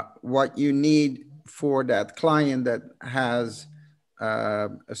what you need for that client that has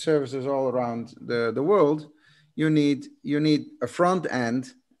services all around the world, you need a front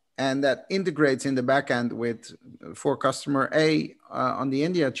end, and that integrates in the backend with for customer A on the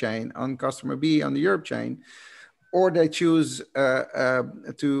India chain, on customer B on the Europe chain, or they choose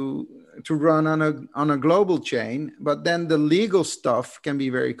to run on a global chain, but then the legal stuff can be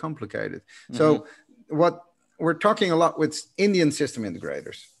very complicated. Mm-hmm. So what we're talking a lot with Indian system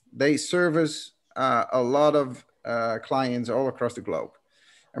integrators. They service a lot of clients all across the globe,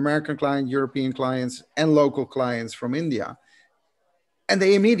 American clients, European clients, and local clients from India. And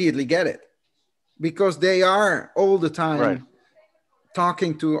they immediately get it because they are all the time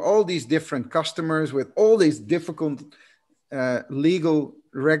talking to all these different customers with all these difficult legal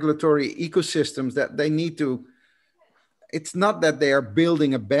regulatory ecosystems that they need to. It's not that they are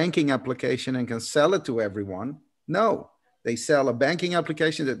building a banking application and can sell it to everyone. No, they sell a banking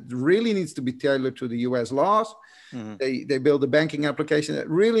application that really needs to be tailored to the US laws. Mm-hmm. They build a banking application that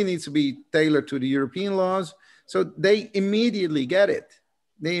really needs to be tailored to the European laws. So they immediately get it.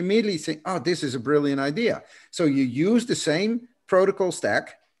 They immediately say, oh, this is a brilliant idea. So you use the same protocol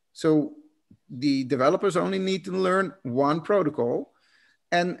stack. So the developers only need to learn one protocol,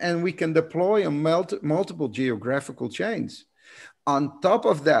 and we can deploy on multiple geographical chains. On top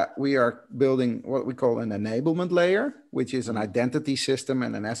of that, we are building what we call an enablement layer, which is an identity system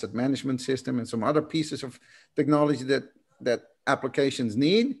and an asset management system and some other pieces of technology that applications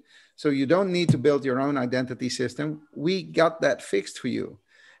need. So you don't need to build your own identity system. We got that fixed for you.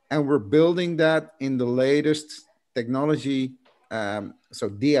 And we're building that in the latest technology. So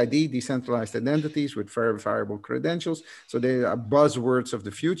DID, decentralized identities with verifiable credentials. So they are buzzwords of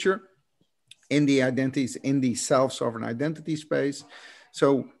the future in the identities, in the self-sovereign identity space.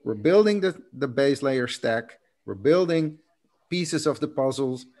 So we're building the base layer stack. We're building pieces of the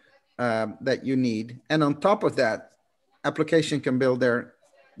puzzles that you need. And on top of that, application can build their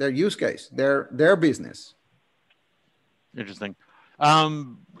use case, their business. Interesting.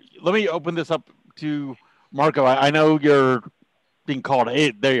 Let me open this up to Marco. I know you're being called.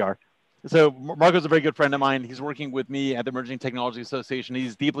 Hey, there you are. So Marco's a very good friend of mine. He's working with me at the Emerging Technology Association.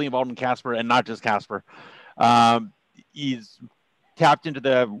 He's deeply involved in Casper and not just Casper. He's tapped into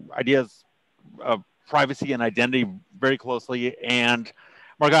the ideas of privacy and identity very closely. And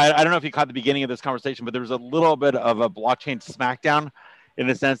Marco, I don't know if you caught the beginning of this conversation, but there was a little bit of a blockchain smackdown in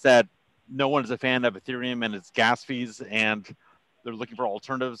the sense that no one is a fan of Ethereum and its gas fees, and they're looking for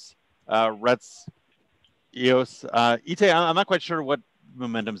alternatives. Rhett's EOS. Itay, I'm not quite sure what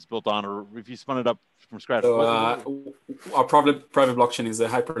Momentum's built on, or if you spun it up from scratch. So our private blockchain is a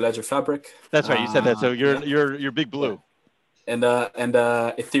Hyperledger Fabric. That's right, you said that. So you're Big Blue. And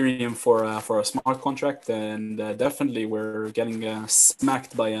Ethereum for a smart contract, and definitely we're getting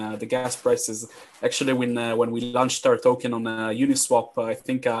smacked by the gas prices. Actually, when we launched our token on Uniswap, I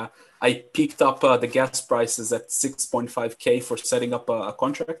think I picked up the gas prices at 6.5K for setting up a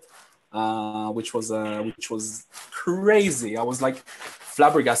contract, which was crazy. I was like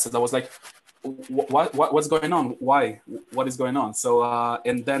flabbergasted. I was like, what's going on? Why? What is going on? So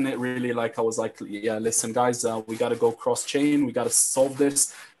and then it really, like, I was like, yeah, listen guys, we got to go cross chain. We got to solve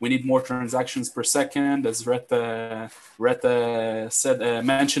this. We need more transactions per second, as Rhett said,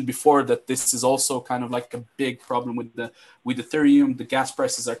 mentioned before, that this is also kind of like a big problem with Ethereum. The gas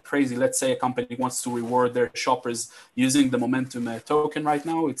prices are crazy. Let's say a company wants to reward their shoppers using the Momentum token right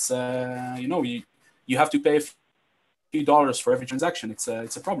now. It's you have to pay a few dollars for every transaction. It's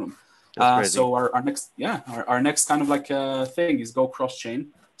a problem. So our next kind of like thing is go cross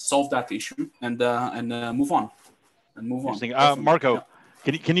chain, solve that issue, and move on. Interesting. Marco,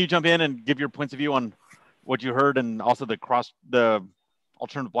 yeah. Can you jump in and give your points of view on what you heard, and also the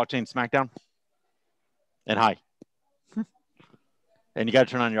alternative blockchain smackdown? And hi. And you got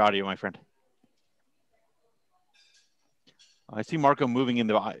to turn on your audio, my friend. I see Marco moving in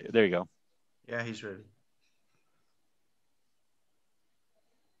the. There you go. Yeah, he's ready.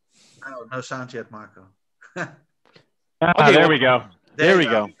 Oh, no sound yet, Marco. Okay, there we go. There we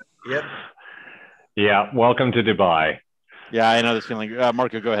go. Yep. Yeah, welcome to Dubai. Yeah, I know this feeling.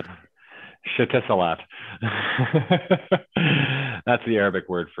 Marco, go ahead. Shatasalat. That's the Arabic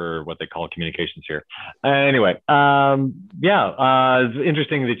word for what they call communications here. Anyway, it's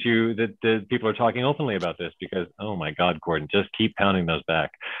interesting that people are talking openly about this because, oh my God, Gordon, just keep pounding those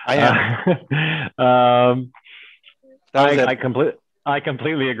back. I am. I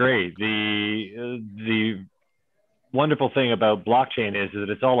completely agree. The wonderful thing about blockchain is that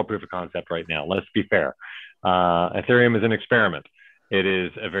it's all a proof of concept right now. Let's be fair. Ethereum is an experiment. It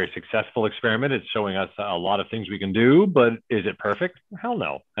is a very successful experiment. It's showing us a lot of things we can do, but is it perfect? Hell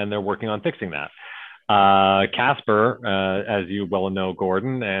no. And they're working on fixing that. Casper, as you well know,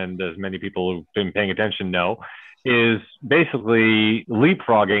 Gordon, and as many people who've been paying attention know, is basically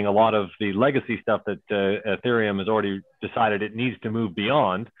leapfrogging a lot of the legacy stuff that Ethereum has already decided it needs to move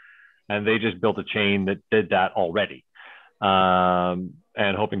beyond. And they just built a chain that did that already. And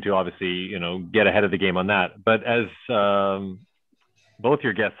hoping to obviously, get ahead of the game on that. But as both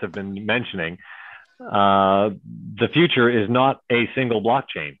your guests have been mentioning, the future is not a single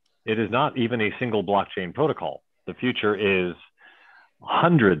blockchain. It is not even a single blockchain protocol. The future is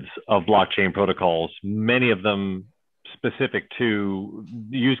hundreds of blockchain protocols, many of them specific to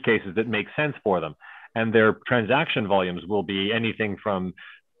use cases that make sense for them. And their transaction volumes will be anything from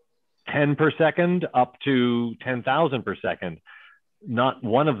 10 per second up to 10,000 per second. Not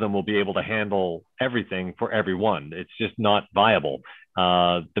one of them will be able to handle everything for everyone. It's just not viable.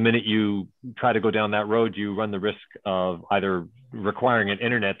 The minute you try to go down that road, you run the risk of either requiring an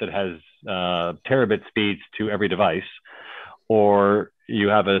internet that has terabit speeds to every device, or you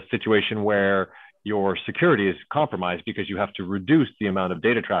have a situation where your security is compromised because you have to reduce the amount of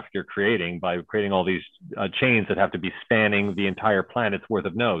data traffic you're creating by creating all these chains that have to be spanning the entire planet's worth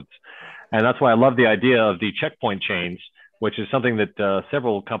of nodes. And that's why I love the idea of the checkpoint chains, which is something that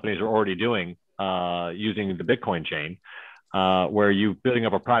several companies are already doing using the Bitcoin chain, where you're building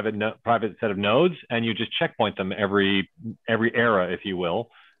up a private set of nodes and you just checkpoint them every era, if you will,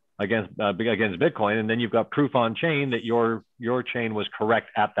 against Bitcoin. And then you've got proof on chain that your chain was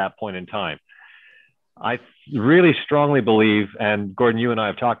correct at that point in time. I really strongly believe, and Gordon, you and I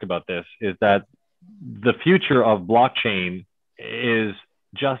have talked about this, is that the future of blockchain is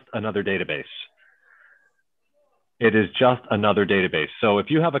just another database. It is just another database. So if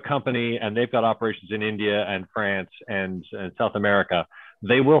you have a company and they've got operations in India and France and South America,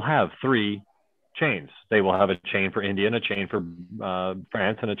 they will have 3 chains. They will have a chain for India and a chain for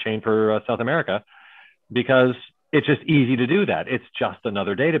France and a chain for South America, because it's just easy to do that. It's just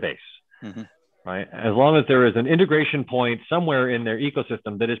another database. Mm-hmm. Right? As long as there is an integration point somewhere in their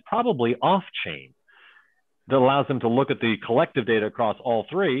ecosystem that is probably off-chain that allows them to look at the collective data across all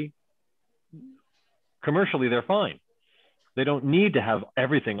 3, commercially, they're fine. They don't need to have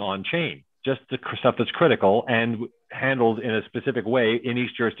everything on-chain, just the stuff that's critical and handled in a specific way in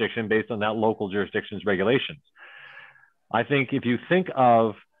each jurisdiction based on that local jurisdiction's regulations. I think if you think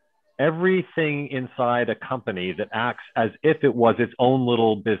of everything inside a company that acts as if it was its own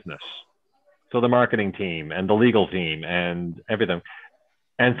little business, so the marketing team and the legal team and everything,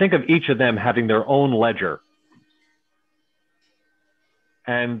 and think of each of them having their own ledger.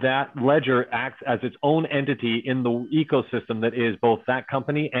 And that ledger acts as its own entity in the ecosystem that is both that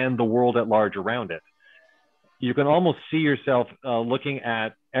company and the world at large around it. You can almost see yourself looking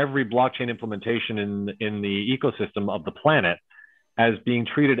at every blockchain implementation in the ecosystem of the planet as being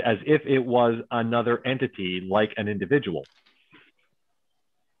treated as if it was another entity like an individual.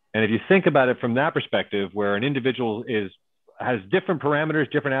 And if you think about it from that perspective, where an individual has different parameters,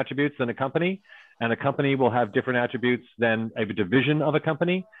 different attributes than a company, and a company will have different attributes than a division of a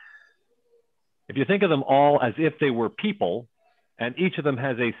company. If you think of them all as if they were people, and each of them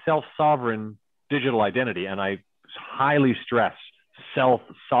has a self-sovereign digital identity, and I highly stress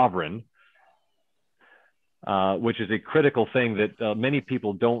self-sovereign, which is a critical thing that many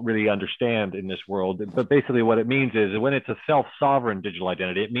people don't really understand in this world. But basically what it means is when it's a self-sovereign digital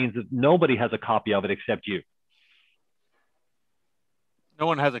identity, it means that nobody has a copy of it except you. No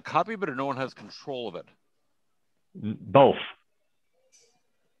one has a copy of it, or no one has control of it? Both.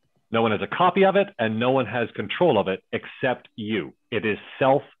 No one has a copy of it, and no one has control of it except you. It is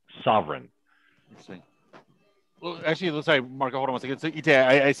self-sovereign. Interesting. Well, actually, let's say, Marco, hold on one second. So,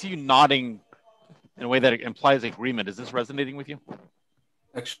 Itay, I see you nodding in a way that implies agreement. Is this resonating with you?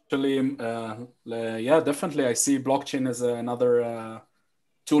 Actually, yeah, definitely. I see blockchain as another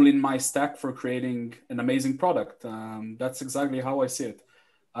tool in my stack for creating an amazing product. That's exactly how I see it.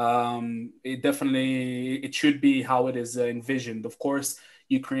 It should be how it is envisioned. Of course,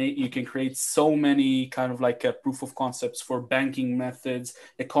 you can create so many kind of like proof of concepts for banking methods,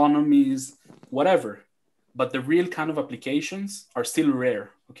 economies, whatever. But the real kind of applications are still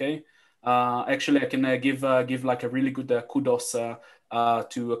rare. Okay. Actually, I can give like a really good kudos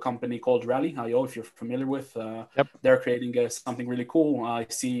to a company called Rally.io, if you're familiar with. Yep. They're creating something really cool. I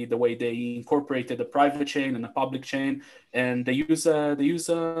see the way they incorporated a private chain and a public chain, and they use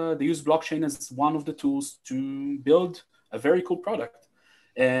blockchain as one of the tools to build a very cool product.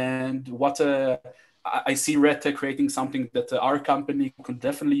 And what I see Rhett creating something that our company could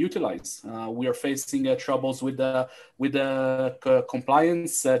definitely utilize. We are facing troubles with the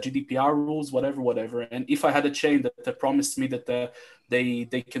compliance, GDPR rules, whatever. And if I had a chain that promised me that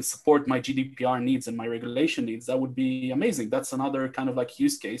they can support my GDPR needs and my regulation needs, that would be amazing. That's another kind of like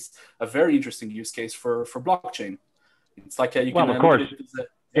use case, a very interesting use case for blockchain. It's like you well, can, of course,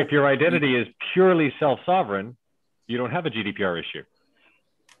 if your identity is purely self-sovereign, you don't have a GDPR issue.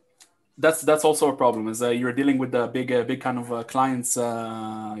 That's also a problem, is you're dealing with the big kind of clients,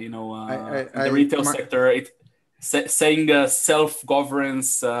 in the retail sector. Saying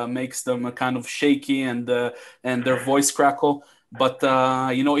self-governance makes them kind of shaky and their voice crackle. But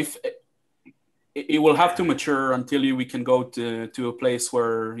if it will have to mature until we can go to a place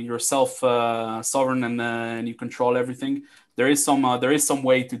where you're self-sovereign and you control everything. There is some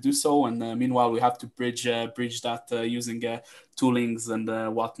way to do so, and meanwhile we have to bridge that using toolings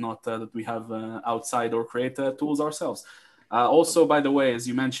and whatnot that we have outside, or create tools ourselves. Also, by the way, as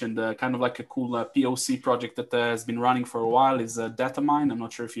you mentioned, kind of like a cool POC project that has been running for a while is Datamine. I'm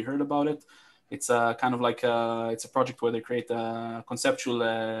not sure if you heard about it. It's kind of like it's a project where they create a conceptual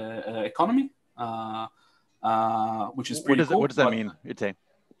economy, which is pretty cool. What does that mean, Itay?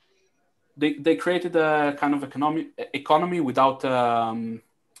 They created a kind of economy without.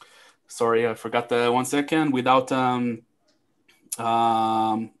 Sorry, I forgot 1 second. Without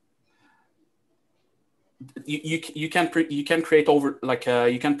you can create over, like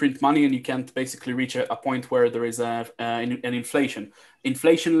you can print money, and you can't basically reach a point where there is an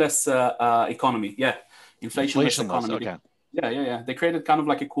inflationless economy. Yeah, inflationless economy. Okay. Yeah. They created kind of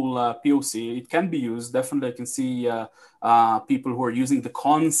like a cool POC. It can be used. Definitely, I can see people who are using the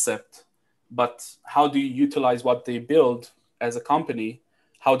concept, but how do you utilize what they build as a company?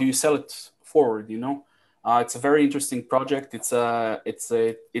 How do you sell it forward? It's a very interesting project.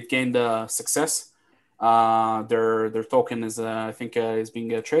 It gained success. Their token is I think is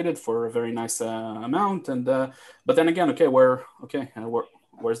being traded for a very nice amount. And but then again,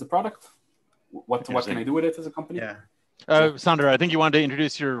 where's the product? What can I do with it as a company? Yeah. Sandra, I think you wanted to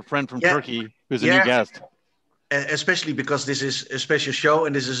introduce your friend from Turkey, who's a new guest. Especially because this is a special show,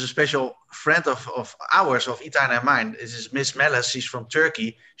 and this is a special friend of ours, of Itay and mine. This is Miss Melis. She's from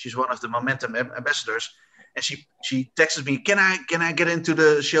Turkey. She's one of the Momentum ambassadors. And she texted me, can I get into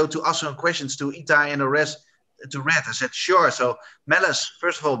the show to ask some questions to Itay and the rest, to Rhett? I said, sure. So Melis,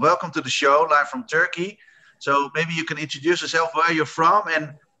 first of all, welcome to the show, live from Turkey. So maybe you can introduce yourself, where you're from,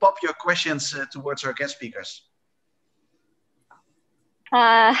 and pop your questions towards our guest speakers.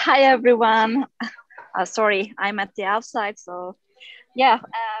 Hi, everyone. Sorry, I'm at the outside. So yeah,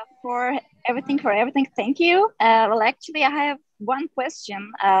 for everything, thank you. Well, actually, I have one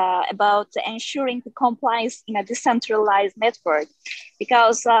question about ensuring the compliance in a decentralized network,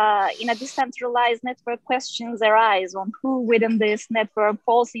 because in a decentralized network, questions arise on who within this network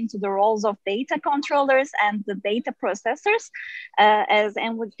falls into the roles of data controllers and the data processors, as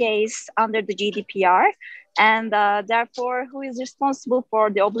in the case under the GDPR. And therefore, who is responsible for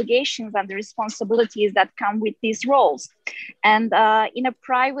the obligations and the responsibilities that come with these roles? And in a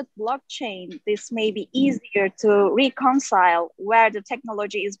private blockchain, this may be easier to reconcile, where the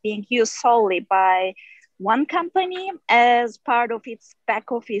technology is being used solely by one company as part of its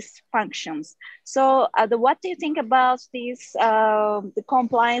back office functions. So what do you think about this, the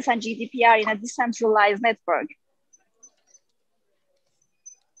compliance and GDPR in a decentralized network?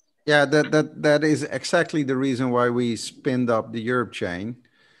 Yeah, that is exactly the reason why we spinned up the Europe chain.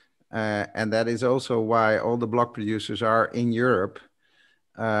 And that is also why all the block producers are in Europe.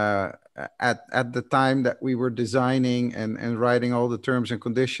 At the time that we were designing and writing all the terms and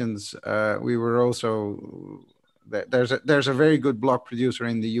conditions, we were also, there's a very good block producer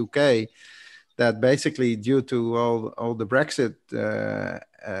in the UK that basically, due to all the Brexit,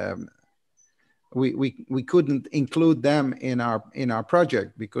 we couldn't include them in our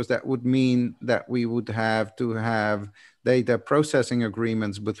project, because that would mean that we would have to have data processing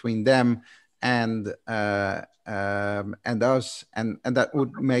agreements between them and us, and that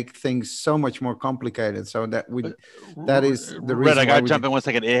would make things so much more complicated. So that is the reason. Rhett, I got to jump in 1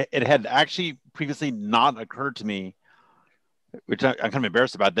 second. It had actually previously not occurred to me which I'm kind of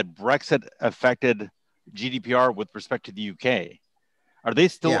embarrassed about, that Brexit affected GDPR with respect to the UK. Are they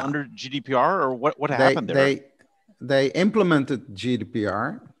still under GDPR, or what happened there? They implemented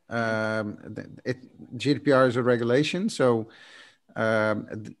GDPR. GDPR is a regulation, so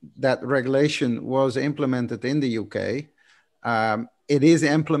that regulation was implemented in the UK. It is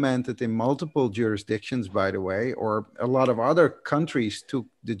implemented in multiple jurisdictions, by the way, or a lot of other countries took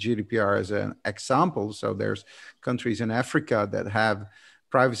the GDPR as an example. So there's countries in Africa that have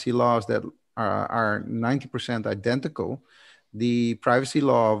privacy laws that are 90% identical. The privacy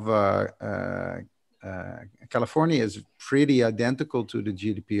law of California is pretty identical to the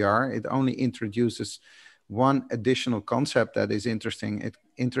GDPR. It only introduces one additional concept that is interesting. It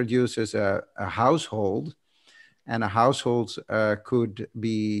introduces a household, and a household could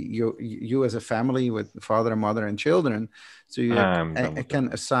be you as a family with father and mother and children. So you can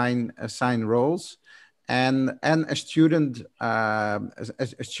assign roles, and a student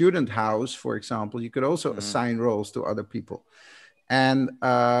house, for example, you could also assign roles to other people. And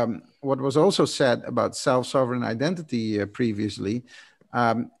what was also said about self-sovereign identity previously,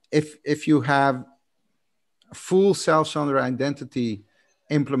 if you have full self-sovereign identity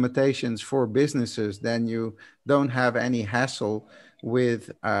implementations for businesses, then you don't have any hassle with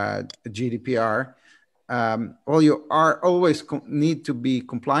GDPR. Well, you are always need to be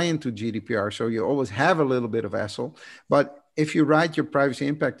compliant to GDPR, so you always have a little bit of hassle. But if you write your privacy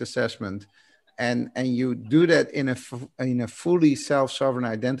impact assessment and you do that in a fully self-sovereign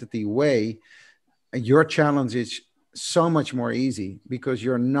identity way, your challenge is so much more easy because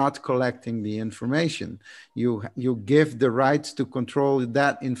you're not collecting the information. You give the rights to control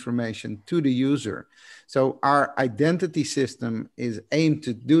that information to the user. So our identity system is aimed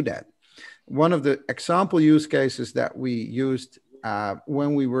to do that. One of the example use cases that we used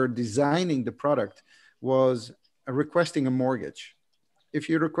when we were designing the product was requesting a mortgage. If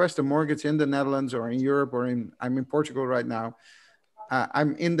you request a mortgage in the Netherlands or in Europe or I'm in Portugal right now,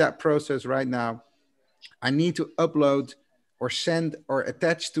 I'm in that process right now. I need to upload or send or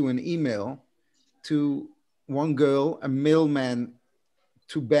attach to an email to one girl, a middleman,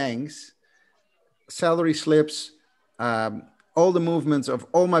 to banks, salary slips, all the movements of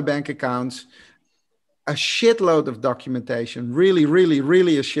all my bank accounts, a shitload of documentation, really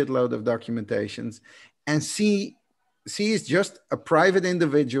a shitload of documentations. And she is just a private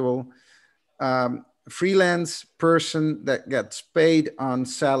individual, freelance person that gets paid on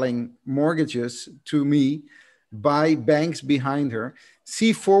selling mortgages to me by banks behind her.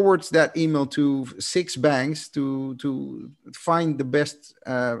 She forwards that email to 6 banks to find the best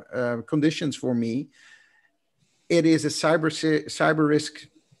conditions for me. It is a cyber risk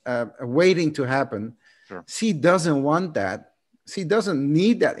waiting to happen. Sure. She doesn't want that. She doesn't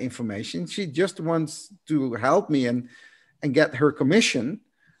need that information. She just wants to help me and get her commission.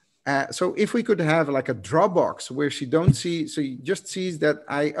 So if we could have like a Dropbox where she don't see, so she just sees that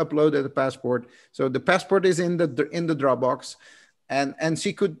I uploaded the passport. So the passport is in the Dropbox, and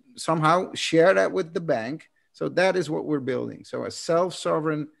she could somehow share that with the bank. So that is what we're building. So a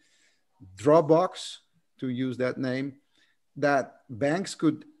self-sovereign Dropbox, to use that name, that banks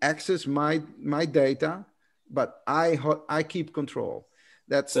could access my data, but I keep control.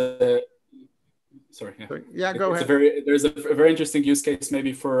 That's Sorry. Yeah. Yeah, go ahead. There's a very interesting use case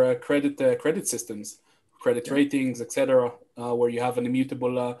maybe for credit systems, credit ratings, etc., where you have an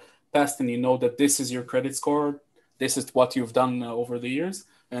immutable past and you know that this is your credit score, this is what you've done over the years,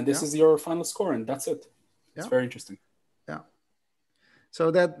 and this is your final score, and that's it. It's very interesting. Yeah.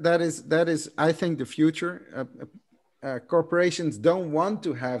 So that is I think the future. Corporations don't want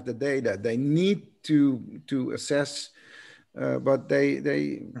to have the data; they need to assess. But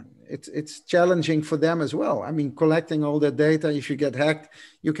it's challenging for them as well. I mean, collecting all that data, if you get hacked,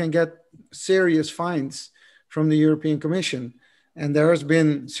 you can get serious fines from the European Commission. And there has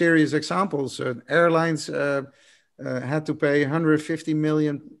been serious examples. Airlines had to pay 150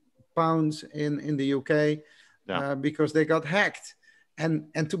 million pounds in the UK because they got hacked.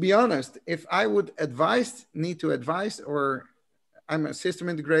 And to be honest, if I would need to advise, or I'm a system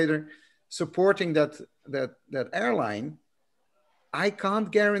integrator supporting that airline, I can't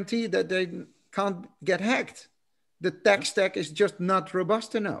guarantee that they can't get hacked. The tech stack is just not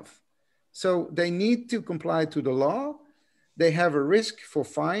robust enough. So they need to comply to the law. They have a risk for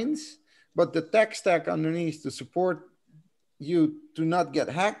fines, but the tech stack underneath to support you to not get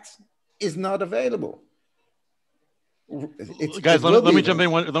hacked is not available. Guys, let me jump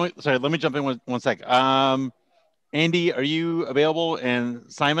in. Let me jump in one sec. Andy, are you available?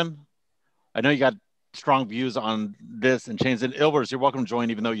 And Simon, I know you got strong views on this and change. And Ilvers, you're welcome to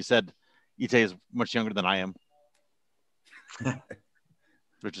join, even though you said Itay is much younger than I am.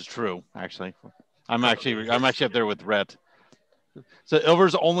 which is true. Actually, I'm actually up there with Rhett. So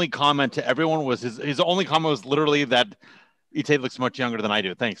Ilver's only comment to everyone was his only comment was literally that Itay looks much younger than I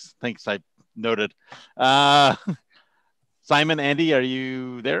do. Thanks. I noted. Simon, Andy, are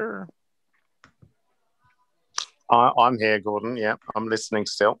you there? I'm here, Gordon. Yeah, I'm listening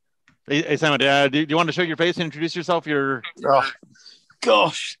still. Hey Simon, do you want to show your face and introduce yourself? Oh,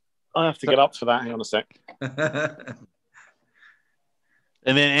 gosh, I have to get up for that. Hang on a sec.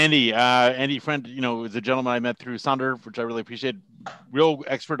 And then Andy, friend, is a gentleman I met through Sunder, which I really appreciate. Real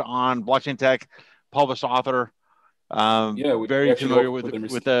expert on blockchain tech, published author. Very familiar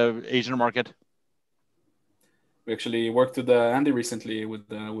with the Asian market. We actually worked with Andy recently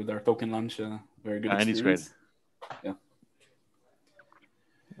with our token launch. Very good experience. Andy's great. Yeah.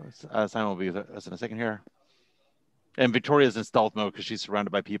 Simon will be with us in a second here. And Victoria's in stealth mode because she's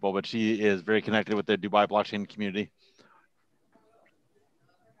surrounded by people, but she is very connected with the Dubai blockchain community.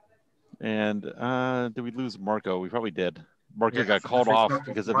 And did we lose Marco? We probably did. Marco got called off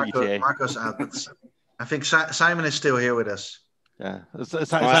because of ETA. Marco's out. I think Simon is still here with us. Yeah,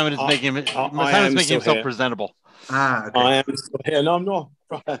 Simon is making himself presentable. Okay. I am still here. No, I'm not.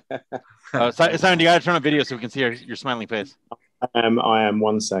 Simon, you got to turn on video so we can see your smiling face. I am.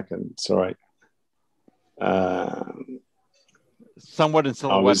 1 second. It's all right. Somewhat in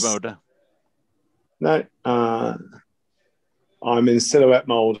silhouette mode. No, I'm in silhouette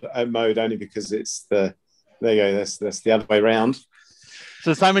mode only because it's there you go. That's the other way around.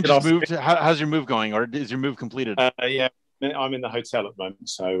 So Simon just moved. How's your move going, or is your move completed? Yeah, I'm in the hotel at the moment,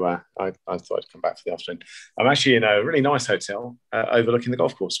 so I thought I'd come back for the afternoon. I'm actually in a really nice hotel overlooking the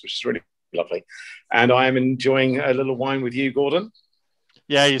golf course, which is really lovely, and I am enjoying a little wine with you, Gordon.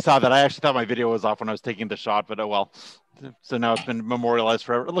 Yeah, you saw that. I actually thought my video was off when I was taking the shot, but oh well. So now it's been memorialized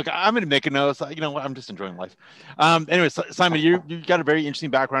forever. Look, I'm going to make a note. I'm just enjoying life. Anyway, Simon, you got a very interesting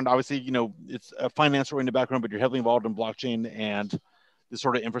background. Obviously, it's a finance-oriented background, but you're heavily involved in blockchain and this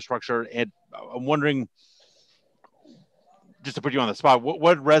sort of infrastructure. And I'm wondering, just to put you on the spot,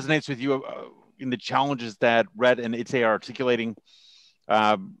 what resonates with you in the challenges that Rhett and Itay are articulating,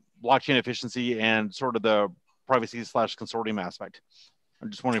 blockchain efficiency and sort of the privacy/consortium aspect? I'm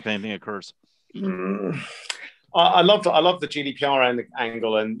just wondering if anything occurs. I love the GDPR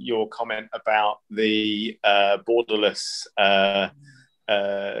angle and your comment about the borderless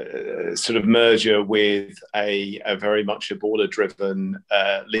sort of merger with a very much a border-driven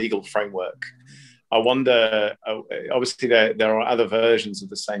legal framework. I wonder. Obviously, there are other versions of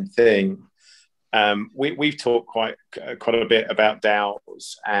the same thing. We've talked quite a bit about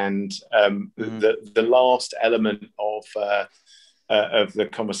DAOs, and the last element of the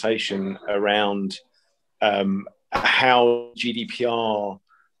conversation around how GDPR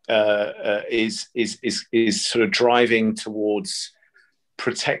is sort of driving towards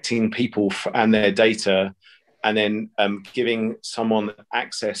protecting people and their data, and then giving someone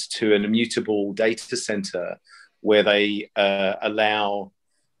access to an immutable data center where they allow,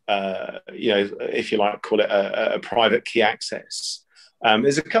 if you like, call it a private key access.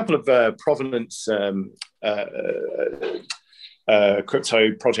 There's a couple of provenance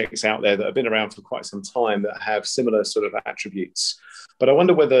crypto projects out there that have been around for quite some time that have similar sort of attributes. But I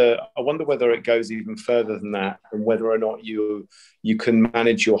wonder whether it goes even further than that, and whether or not you can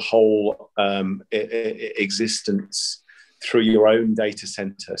manage your whole existence through your own data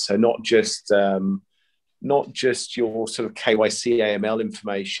center. So not just your sort of KYC, AML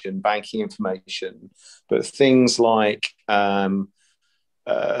information, banking information, but things like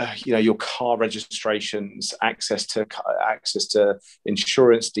your car registrations, access to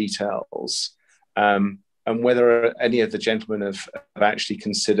insurance details, and whether any of the gentlemen have actually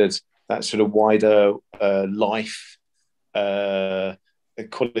considered that sort of wider life,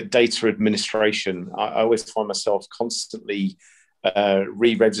 call it data administration. I always find myself constantly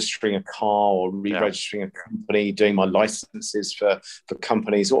re-registering a car or re-registering a company, doing my licenses for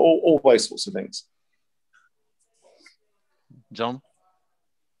companies, all those sorts of things. John?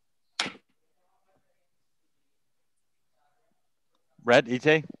 Rhett,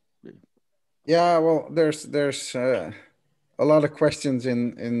 Itay? Yeah, well, there's a lot of questions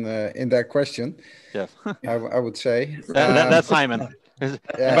in that question. Yes, I would say that's Simon. And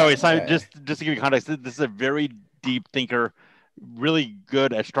by the way, Simon, just to give you context, this is a very deep thinker, really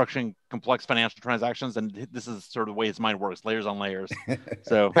good at structuring complex financial transactions, and this is sort of the way his mind works, layers on layers.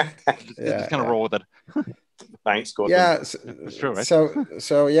 So just kind of roll with it. Thanks, Gordon. Yeah, it's true, right?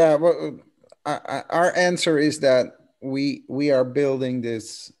 So yeah, well, our answer is that we are building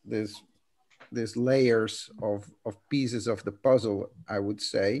this layers of pieces of the puzzle, I would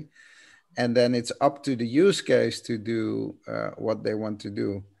say, and then it's up to the use case to do what they want to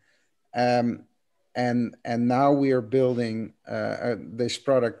do. And now we are building this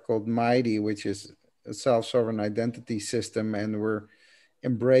product called Mighty, which is a self-sovereign identity system, and we're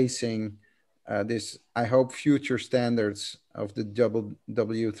embracing this, I hope, future standards of the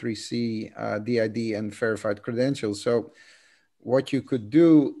W3C, DID, and verified credentials. So what you could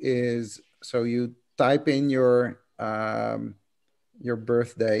do is, so you type in your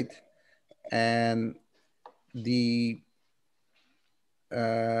birth date, and the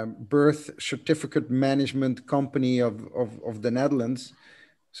birth certificate management company of the Netherlands,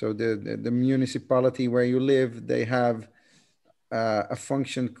 so the municipality where you live, they have a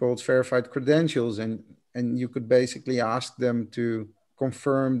function called verified credentials, and you could basically ask them to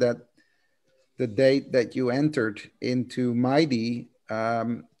confirm that the date that you entered into Mighty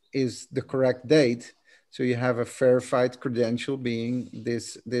is the correct date. So you have a verified credential being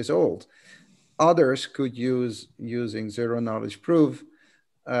this old. Others could use using zero knowledge proof,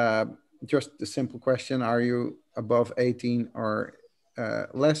 just the simple question, are you above 18 or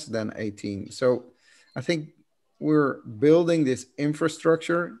less than 18? So I think we're building this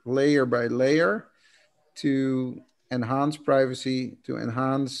infrastructure layer by layer to enhance privacy, to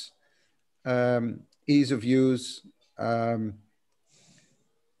enhance ease of use, and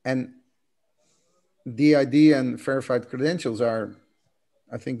DID and verified credentials are,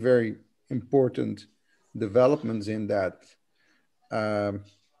 I think, very important developments in that.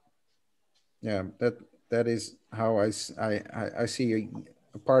 Yeah, that is how I see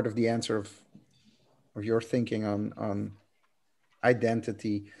a part of the answer of your thinking on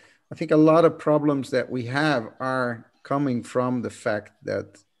identity. I think a lot of problems that we have are coming from the fact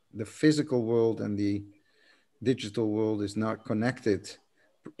that the physical world and the digital world is not connected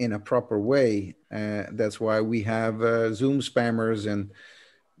in a proper way. That's why we have Zoom spammers, and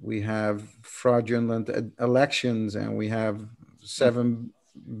we have fraudulent elections, and we have 7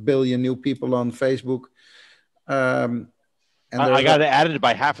 billion new people on Facebook. And I got added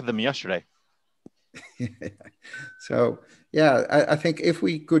by half of them yesterday. So, yeah, I think if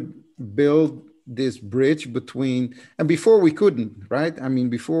we could build this bridge between, and before we couldn't, right? I mean,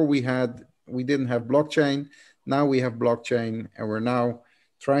 before we didn't have blockchain. Now we have blockchain, and we're now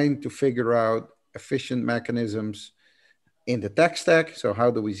trying to figure out efficient mechanisms in the tech stack. So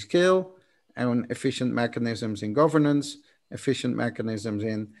how do we scale? And efficient mechanisms in governance, efficient mechanisms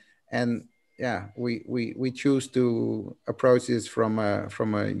in, and yeah, we choose to approach this from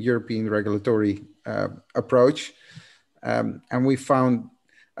a European regulatory approach. And we found,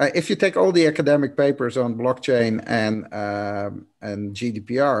 if you take all the academic papers on blockchain and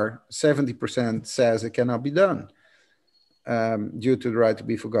GDPR, 70% says it cannot be done due to the right to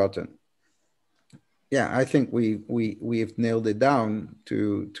be forgotten. Yeah, I think we've nailed it down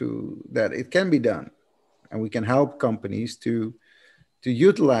to that it can be done, and we can help companies to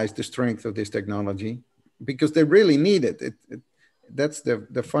utilize the strength of this technology because they really need it. That's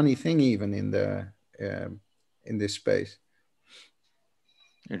the funny thing, even in this space.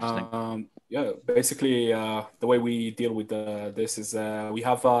 Interesting. Yeah, basically, the way we deal with this is we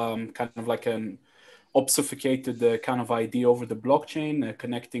have kind of like an obfuscated kind of idea over the blockchain,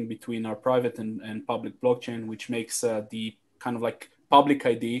 connecting between our private and public blockchain, which makes the kind of like public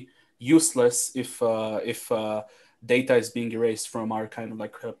ID useless if data is being erased from our kind of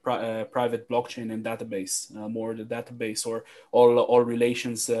like private blockchain and database. More the database or all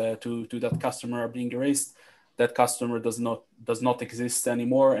relations to that customer are being erased. That customer does not exist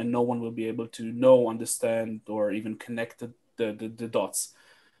anymore, and no one will be able to know, understand, or even connect the dots.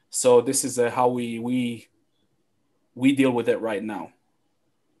 So this is how we deal with it right now.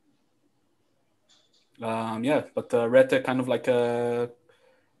 Yeah, but Rhett kind of like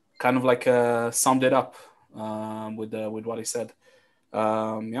summed it up with what he said.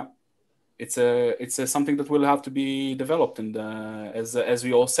 Yeah, it's something that will have to be developed, and as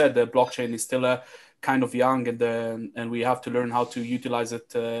we all said, the blockchain is still kind of young, and we have to learn how to utilize it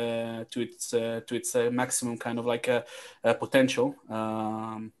to its maximum kind of like potential.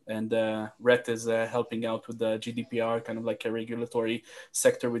 And Rhett is helping out with the GDPR, kind of like a regulatory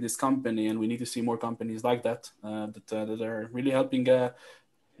sector with this company, and we need to see more companies like that that are really helping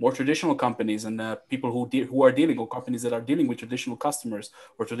more traditional companies and people who are dealing, or companies that are dealing with traditional customers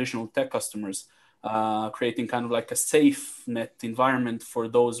or traditional tech customers, creating kind of like a safe net environment for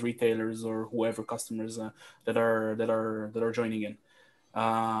those retailers or whoever customers that are joining in.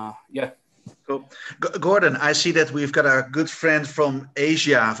 Yeah. Cool. Gordon, I see that we've got a good friend from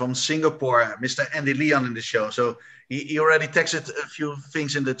Asia, from Singapore, Mr. Andy Leon, in the show. So he already texted a few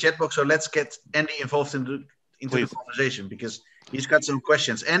things in the chat box. So let's get Andy involved into the conversation, because he's got some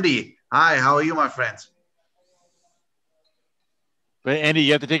questions. Andy, Hi, how are you, my friend? But Andy,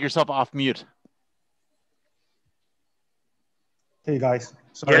 you have to take yourself off mute. Hey guys,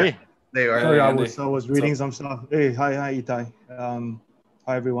 sorry. Yeah, there you are. Sorry, Hey, I Andy. was reading some stuff. Hey, hi, Itay.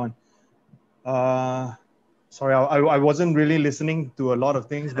 Hi everyone. Sorry, I wasn't really listening to a lot of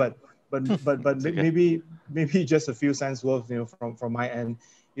things, but Okay. maybe just a few cents worth, from my end,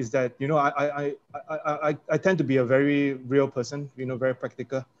 is that I tend to be a very real person, very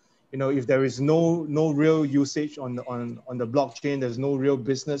practical. If there is no real usage on the blockchain, there's no real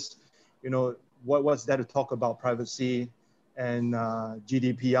business. What's there to talk about privacy and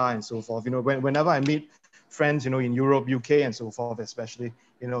GDPR and so forth? Whenever I meet friends, in Europe, UK, and so forth, especially,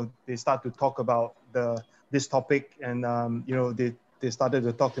 they start to talk about this topic, and they started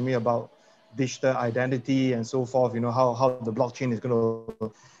to talk to me about digital identity and so forth. How the blockchain is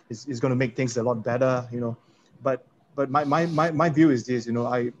going to make things a lot better. But my view is this.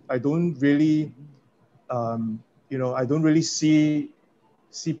 I don't really I don't really see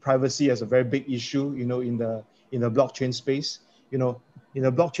privacy as a very big issue. In the blockchain space. In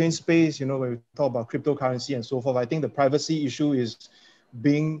the blockchain space, when we talk about cryptocurrency and so forth, I think the privacy issue is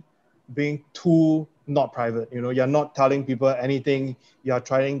being too not private. You're not telling people anything. You're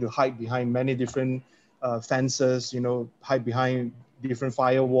trying to hide behind many different fences. Hide behind different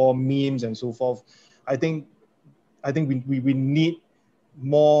firewall memes and so forth. I think we need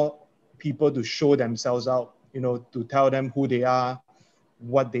more people to show themselves out. To tell them who they are,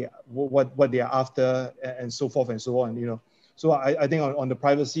 what they are after, and so forth and so on. So I think on the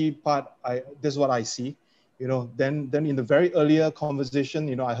privacy part, this is what I see. Then in the very earlier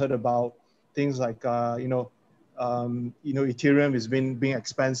conversation, I heard about things like Ethereum is being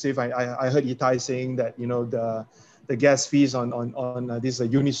expensive. I heard Itay saying that the gas fees on this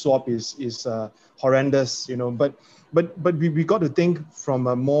Uniswap is horrendous. But we got to think from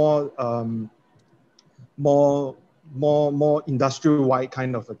a more industrial-wide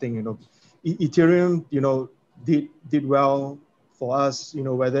kind of a thing. Ethereum, did well for us.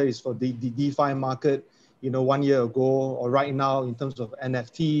 Whether it's for the DeFi market, 1 year ago, or right now in terms of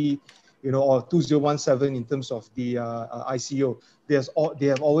NFT, or 2017 in terms of the ICO. They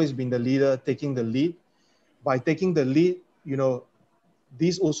have always been the leader, taking the lead. By taking the lead,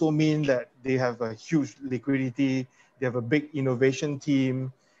 these also mean that they have a huge liquidity. They have a big innovation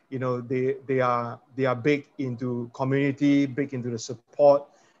team. They are big into community, big into the support,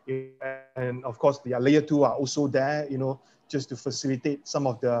 and of course the layer 2 are also there, just to facilitate some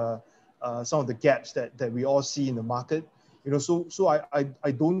of the gaps that we all see in the market. So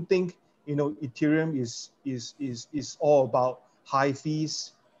I don't think Ethereum is all about high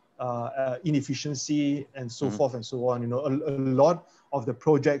fees, inefficiency, and so forth and so on. A lot of the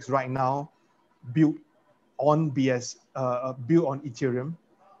projects right now built on built on Ethereum,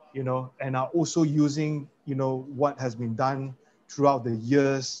 and are also using, what has been done throughout the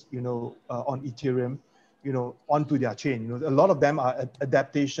years, on Ethereum, onto their chain. A lot of them are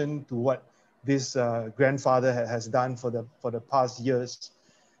adaptation to what this grandfather has done for the past years,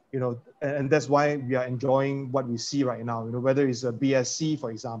 and that's why we are enjoying what we see right now. Whether it's a BSC,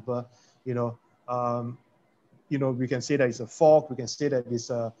 for example, we can say that it's a fork, we can say that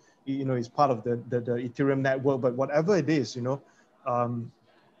it's it's part of the Ethereum network, but whatever it is,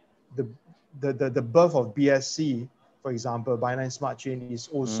 the birth of BSC, for example, Binance Smart Chain, is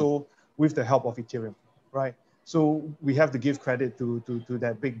also with the help of Ethereum, right? So we have to give credit to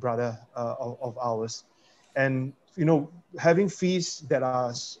that big brother of ours, and having fees that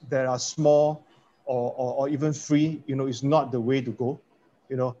are small or even free, is not the way to go.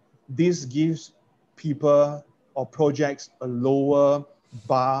 This gives people or projects a lower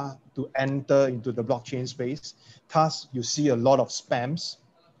bar to enter into the blockchain space. Thus, you see a lot of scams,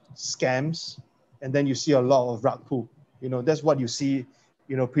 and then you see a lot of rug pull. That's what you see,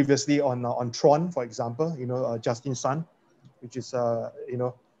 previously on Tron, for example, Justin Sun, which is,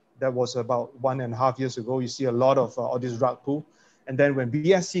 that was about 1.5 years ago. You see a lot of all this rug pull. And then when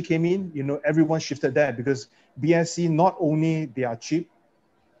BSC came in, everyone shifted there, because BSC, not only they are cheaper,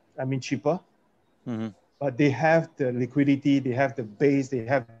 but they have the liquidity, they have the base, they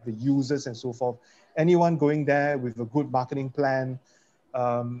have the users and so forth. Anyone going there with a good marketing plan,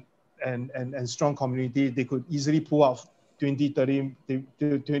 and strong community, they could easily pull out $20-30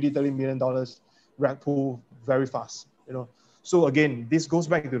 million rug pull very fast. So again, this goes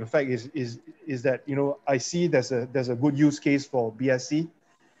back to the fact is that I see there's a good use case for BSC.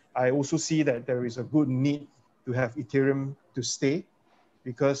 I also see that there is a good need to have Ethereum to stay,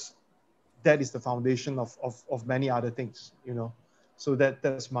 because that is the foundation of many other things. So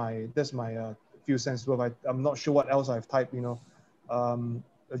that's my few cents worth. I'm not sure what else I've typed.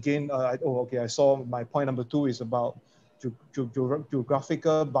 again, I saw my point number 2 is about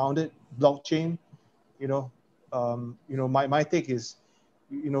geographical bounded blockchain. My take is,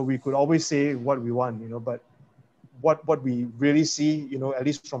 we could always say what we want, but what we really see, at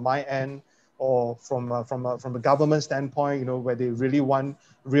least from my end, or from a government standpoint, where they really want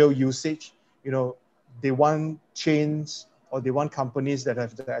real usage, they want chains, or they want companies that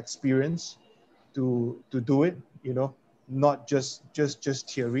have the experience to do it, not just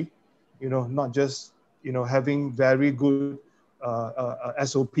theory, not just having very good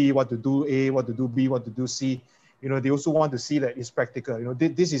SOP, what to do A, what to do B, what to do C. They also want to see that it's practical.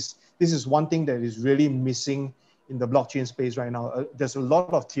 This is one thing that is really missing in the blockchain space right now. There's a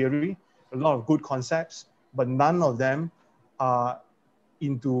lot of theory, a lot of good concepts, but none of them are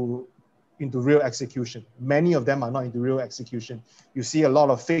into real execution. Many of them are not into real execution. You see a lot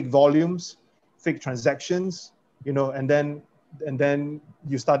of fake volumes, fake transactions, and then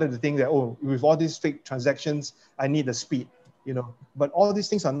you started to think that, oh, with all these fake transactions, I need the speed, but all these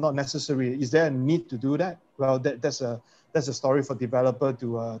things are not necessary. Is there a need to do that? Well, that's a story for developer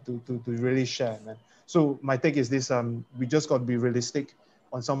to really share, man. So my take is this: we just got to be realistic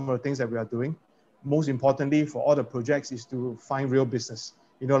on some of the things that we are doing. Most importantly, for all the projects, is to find real business.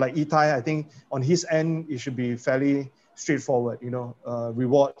 Like Itay, I think on his end, it should be fairly straightforward.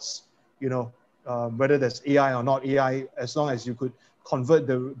 Rewards. Whether there's AI or not AI, as long as you could convert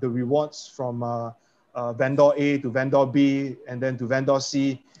the rewards from vendor A to vendor B and then to vendor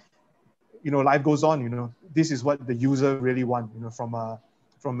C, life goes on. This is what the user really want, from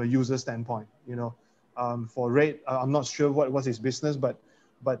a user standpoint. For Rhett, I'm not sure what's his business, but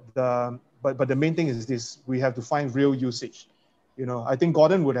the main thing is this: we have to find real usage. I think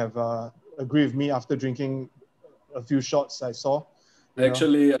Gordon would have agreed with me after drinking a few shots I saw.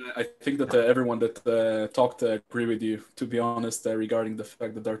 Actually, I think that everyone that talked agree with you, to be honest, regarding the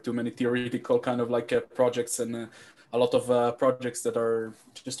fact that there are too many theoretical kind of like projects, and a lot of projects that are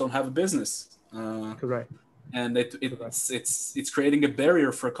just don't have a business. Correct. And it's creating a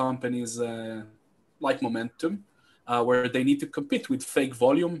barrier for companies like Momentum, where they need to compete with fake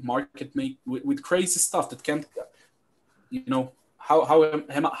volume, with crazy stuff that can't,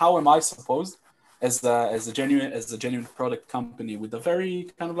 how am I supposed, as a genuine product company with a very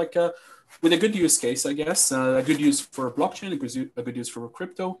kind of like with a good use case, I guess, a good use for blockchain, a good use for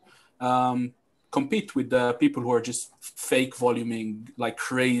crypto, compete with the people who are just fake voluming like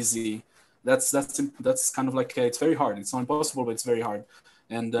crazy. That's kind of like it's very hard. It's not impossible, but it's very hard.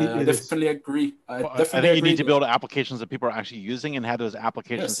 And I definitely agree. I think you need to build applications that people are actually using, and have those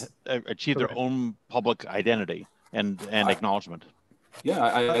applications achieve their own public identity and acknowledgement. Yeah,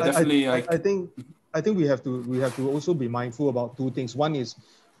 I definitely. I think we have to also be mindful about two things. One is,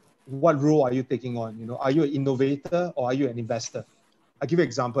 what role are you taking on? Are you an innovator or are you an investor? I'll give you an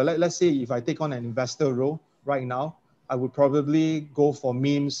example. Let's say if I take on an investor role right now, I would probably go for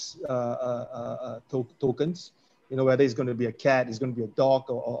memes tokens. Whether it's going to be a cat, it's going to be a dog,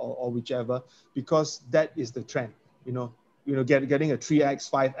 or whichever, because that is the trend. Getting a 3x,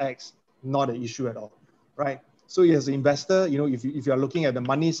 5x, not an issue at all, right? So as an investor, if you are looking at the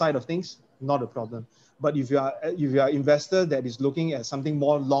money side of things, not a problem. But if you are an investor that is looking at something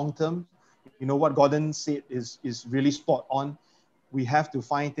more long term, what Gordon said is really spot on. We have to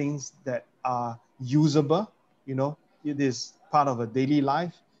find things that are usable. It is part of a daily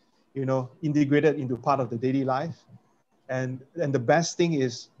life. Integrated into part of the daily life. And the best thing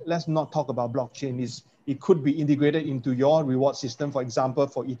is, let's not talk about blockchain. It could be integrated into your reward system. For example,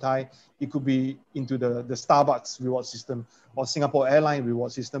 for Itay, it could be into the Starbucks reward system or Singapore Airline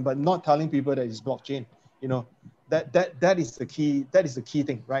reward system, but not telling people that it's blockchain. That is the key. That is the key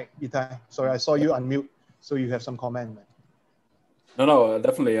thing, right, Itay? Sorry, I saw you unmute, so you have some comment, man. No,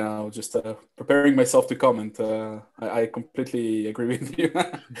 definitely. I was just preparing myself to comment. I completely agree with you.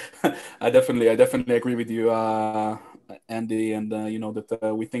 I definitely agree with you, Andy. And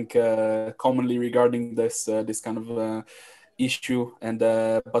that we think commonly regarding this kind of issue. And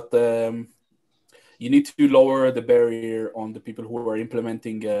but you need to lower the barrier on the people who are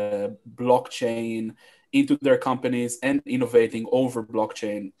implementing blockchain into their companies and innovating over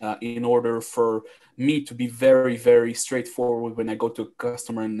blockchain in order for me to be very, very straightforward when I go to a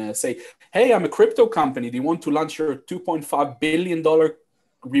customer and say, hey, I'm a crypto company. Do you want to launch your $2.5 billion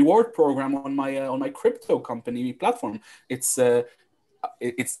reward program on my crypto company platform? It's the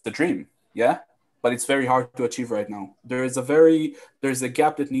dream, yeah? But it's very hard to achieve right now. There's a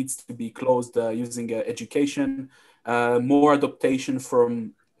gap that needs to be closed using education, more adaptation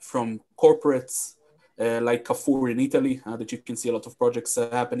from corporates, like Carrefour in Italy, that you can see a lot of projects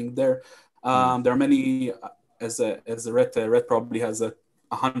happening there. There are many, as Rhett probably has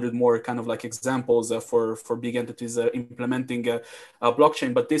 100 more kind of like examples for big entities implementing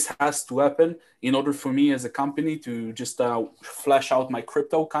blockchain. But this has to happen in order for me as a company to just flash out my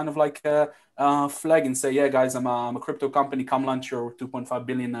crypto kind of like flag and say, yeah, guys, I'm a crypto company. Come launch your 2.5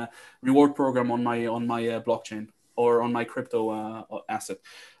 billion reward program on my blockchain or on my crypto asset.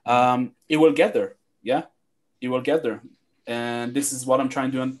 It will get there. Yeah, it will get there. And this is what I'm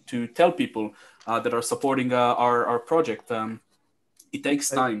trying to tell people that are supporting our project. It takes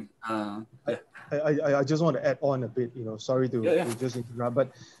time. I just want to add on a bit. Sorry to just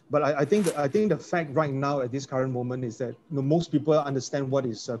interrupt, but I think the fact right now at this current moment is that most people understand what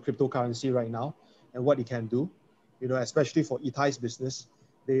is cryptocurrency right now and what it can do. Especially for Itay's business,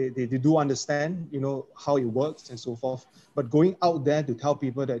 they do understand how it works and so forth. But going out there to tell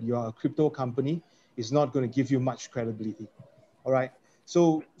people that you are a crypto company is not going to give you much credibility. All right.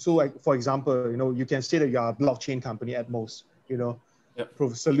 So like, for example, you can say that you are a blockchain company at most.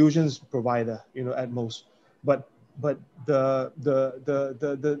 Solutions provider, at most, but the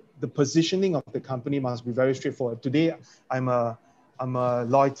positioning of the company must be very straightforward. Today, I'm a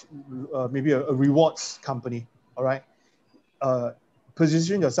loyalty, maybe a rewards company. All right,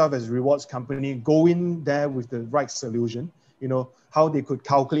 position yourself as a rewards company. Go in there with the right solution. How they could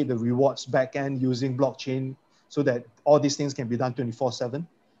calculate the rewards back end using blockchain, so that all these things can be done 24/7,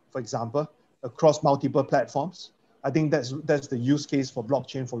 for example, across multiple platforms. I think that's the use case for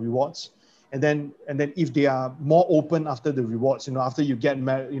blockchain for rewards. And then if they are more open after the rewards, after you get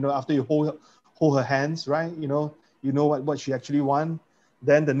married, after you hold her hands, right? What she actually wants,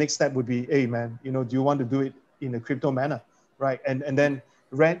 then the next step would be, hey man, do you want to do it in a crypto manner, right? And then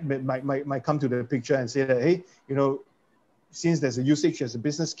Rhett might come to the picture and say that, hey, since there's a usage as a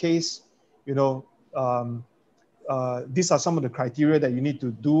business case, these are some of the criteria that you need to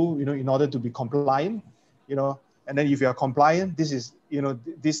do, in order to be compliant, And then if you are compliant, this is, you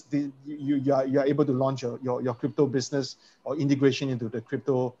are able to launch your crypto business or integration into the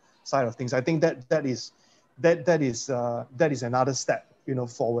crypto side of things. I think that is another step,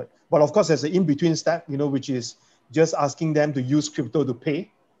 forward. But of course, there's an in-between step, which is just asking them to use crypto to pay,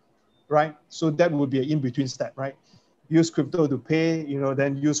 right? So that would be an in-between step, right? Use crypto to pay,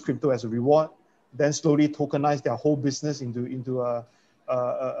 then use crypto as a reward, then slowly tokenize their whole business into a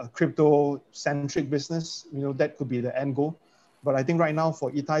crypto-centric business. That could be the end goal. But I think right now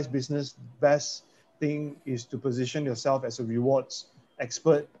for Itay's business, best thing is to position yourself as a rewards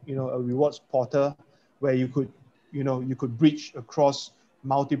expert, a rewards porter, where you could bridge across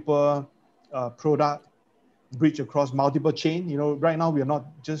multiple product, bridge across multiple chain. Right now we are not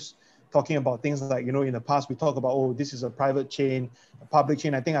just talking about things like, in the past we talk about, oh, this is a private chain, a public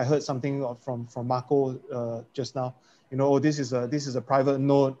chain. I think I heard something from Marco just now. Oh, this is a private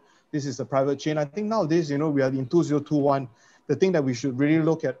node, this is a private chain. I think nowadays, we are in 2021. The thing that we should really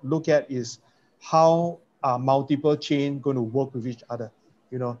look at is how are multiple chains going to work with each other?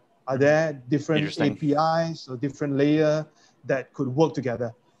 Are there different APIs or different layer that could work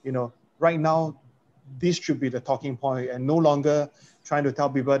together? Right now, this should be the talking point, and no longer trying to tell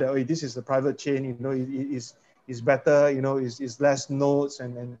people that, oh, this is a private chain, is better, is less nodes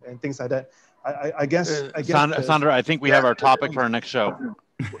and things like that. I guess Sandra, I think we have our topic for our next show.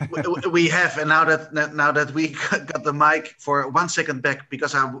 We have, and now that we got the mic, for 1 second back,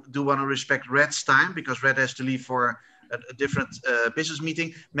 because I do want to respect Rhett's time, because Rhett has to leave for a different business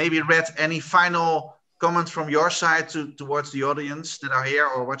meeting. Maybe Rhett, any final comments from your side towards the audience that are here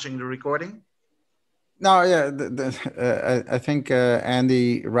or watching the recording? No, yeah, I think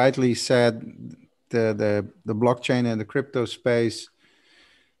Andy rightly said the blockchain and the crypto space,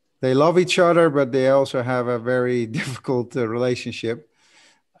 they love each other, but they also have a very difficult relationship.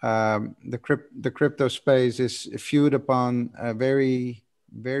 The crypto space is viewed upon very,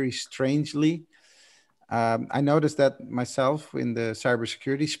 very strangely. I noticed that myself in the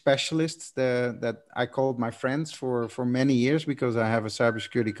cybersecurity specialists that I called my friends for many years, because I have a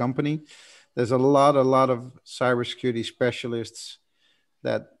cybersecurity company. There's a lot of cybersecurity specialists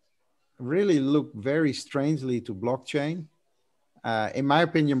that really look very strangely to blockchain. In my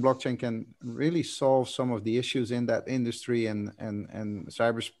opinion, blockchain can really solve some of the issues in that industry, and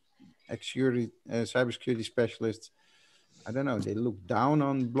cybersecurity specialists, I don't know, they look down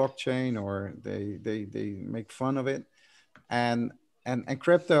on blockchain, or they make fun of it. And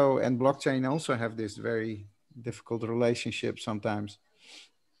crypto and blockchain also have this very difficult relationship sometimes.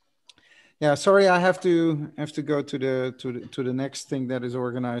 Yeah, sorry, I have to go to the next thing that is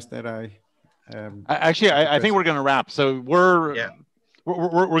organized. That I think we're going to wrap. So we're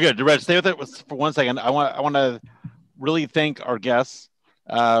good. Rhett, stay with it for 1 second. I want to really thank our guests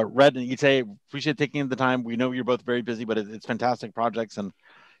Rhett and Itay, appreciate taking the time. We know you're both very busy, but it's fantastic projects, and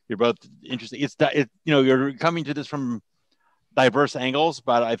you're both interesting. You're coming to this from diverse angles,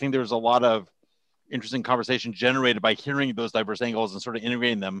 but I think there's a lot of interesting conversation generated by hearing those diverse angles and sort of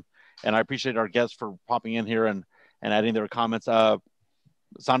integrating them. And I appreciate our guests for popping in here and adding their comments.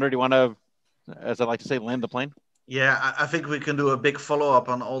 Sandra, do you want to, as I like to say, land the plane? Yeah, I think we can do a big follow-up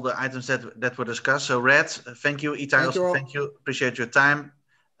on all the items that were discussed. So, Rhett, thank you. Itay, thank you. Appreciate your time.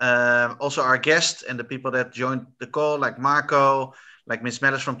 Also, our guests and the people that joined the call, like Marco, like Miss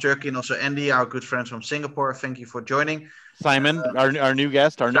Melis from Turkey, and also Andy, our good friends from Singapore. Thank you for joining. Simon, our new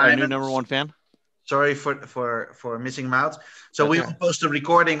guest, our new #1 fan. Sorry for missing him out. So we will post a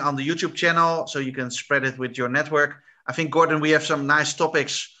recording on the YouTube channel so you can spread it with your network. I think, Gordon, we have some nice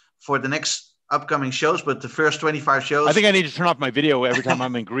topics for the next upcoming shows, but the first 25 shows. I think I need to turn off my video every time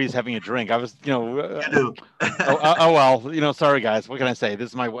I'm in Greece having a drink. I was, you do. oh well, sorry guys. What can I say?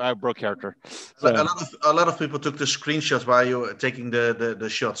 This is my broke character. So, a lot of people took the screenshots while you were taking the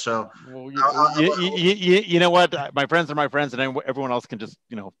shot. So you know what? My friends are my friends, and everyone else can just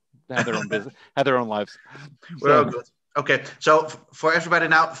have their own business, have their own lives. We're all good. Okay, so for everybody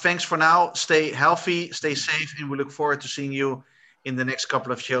now, thanks for now. Stay healthy, stay safe, and we look forward to seeing you in the next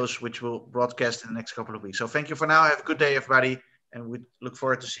couple of shows, which we'll broadcast in the next couple of weeks. So thank you for now. Have a good day, everybody, and we look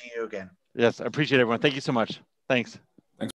forward to seeing you again. Yes, I appreciate everyone. Thank you so much. Thanks.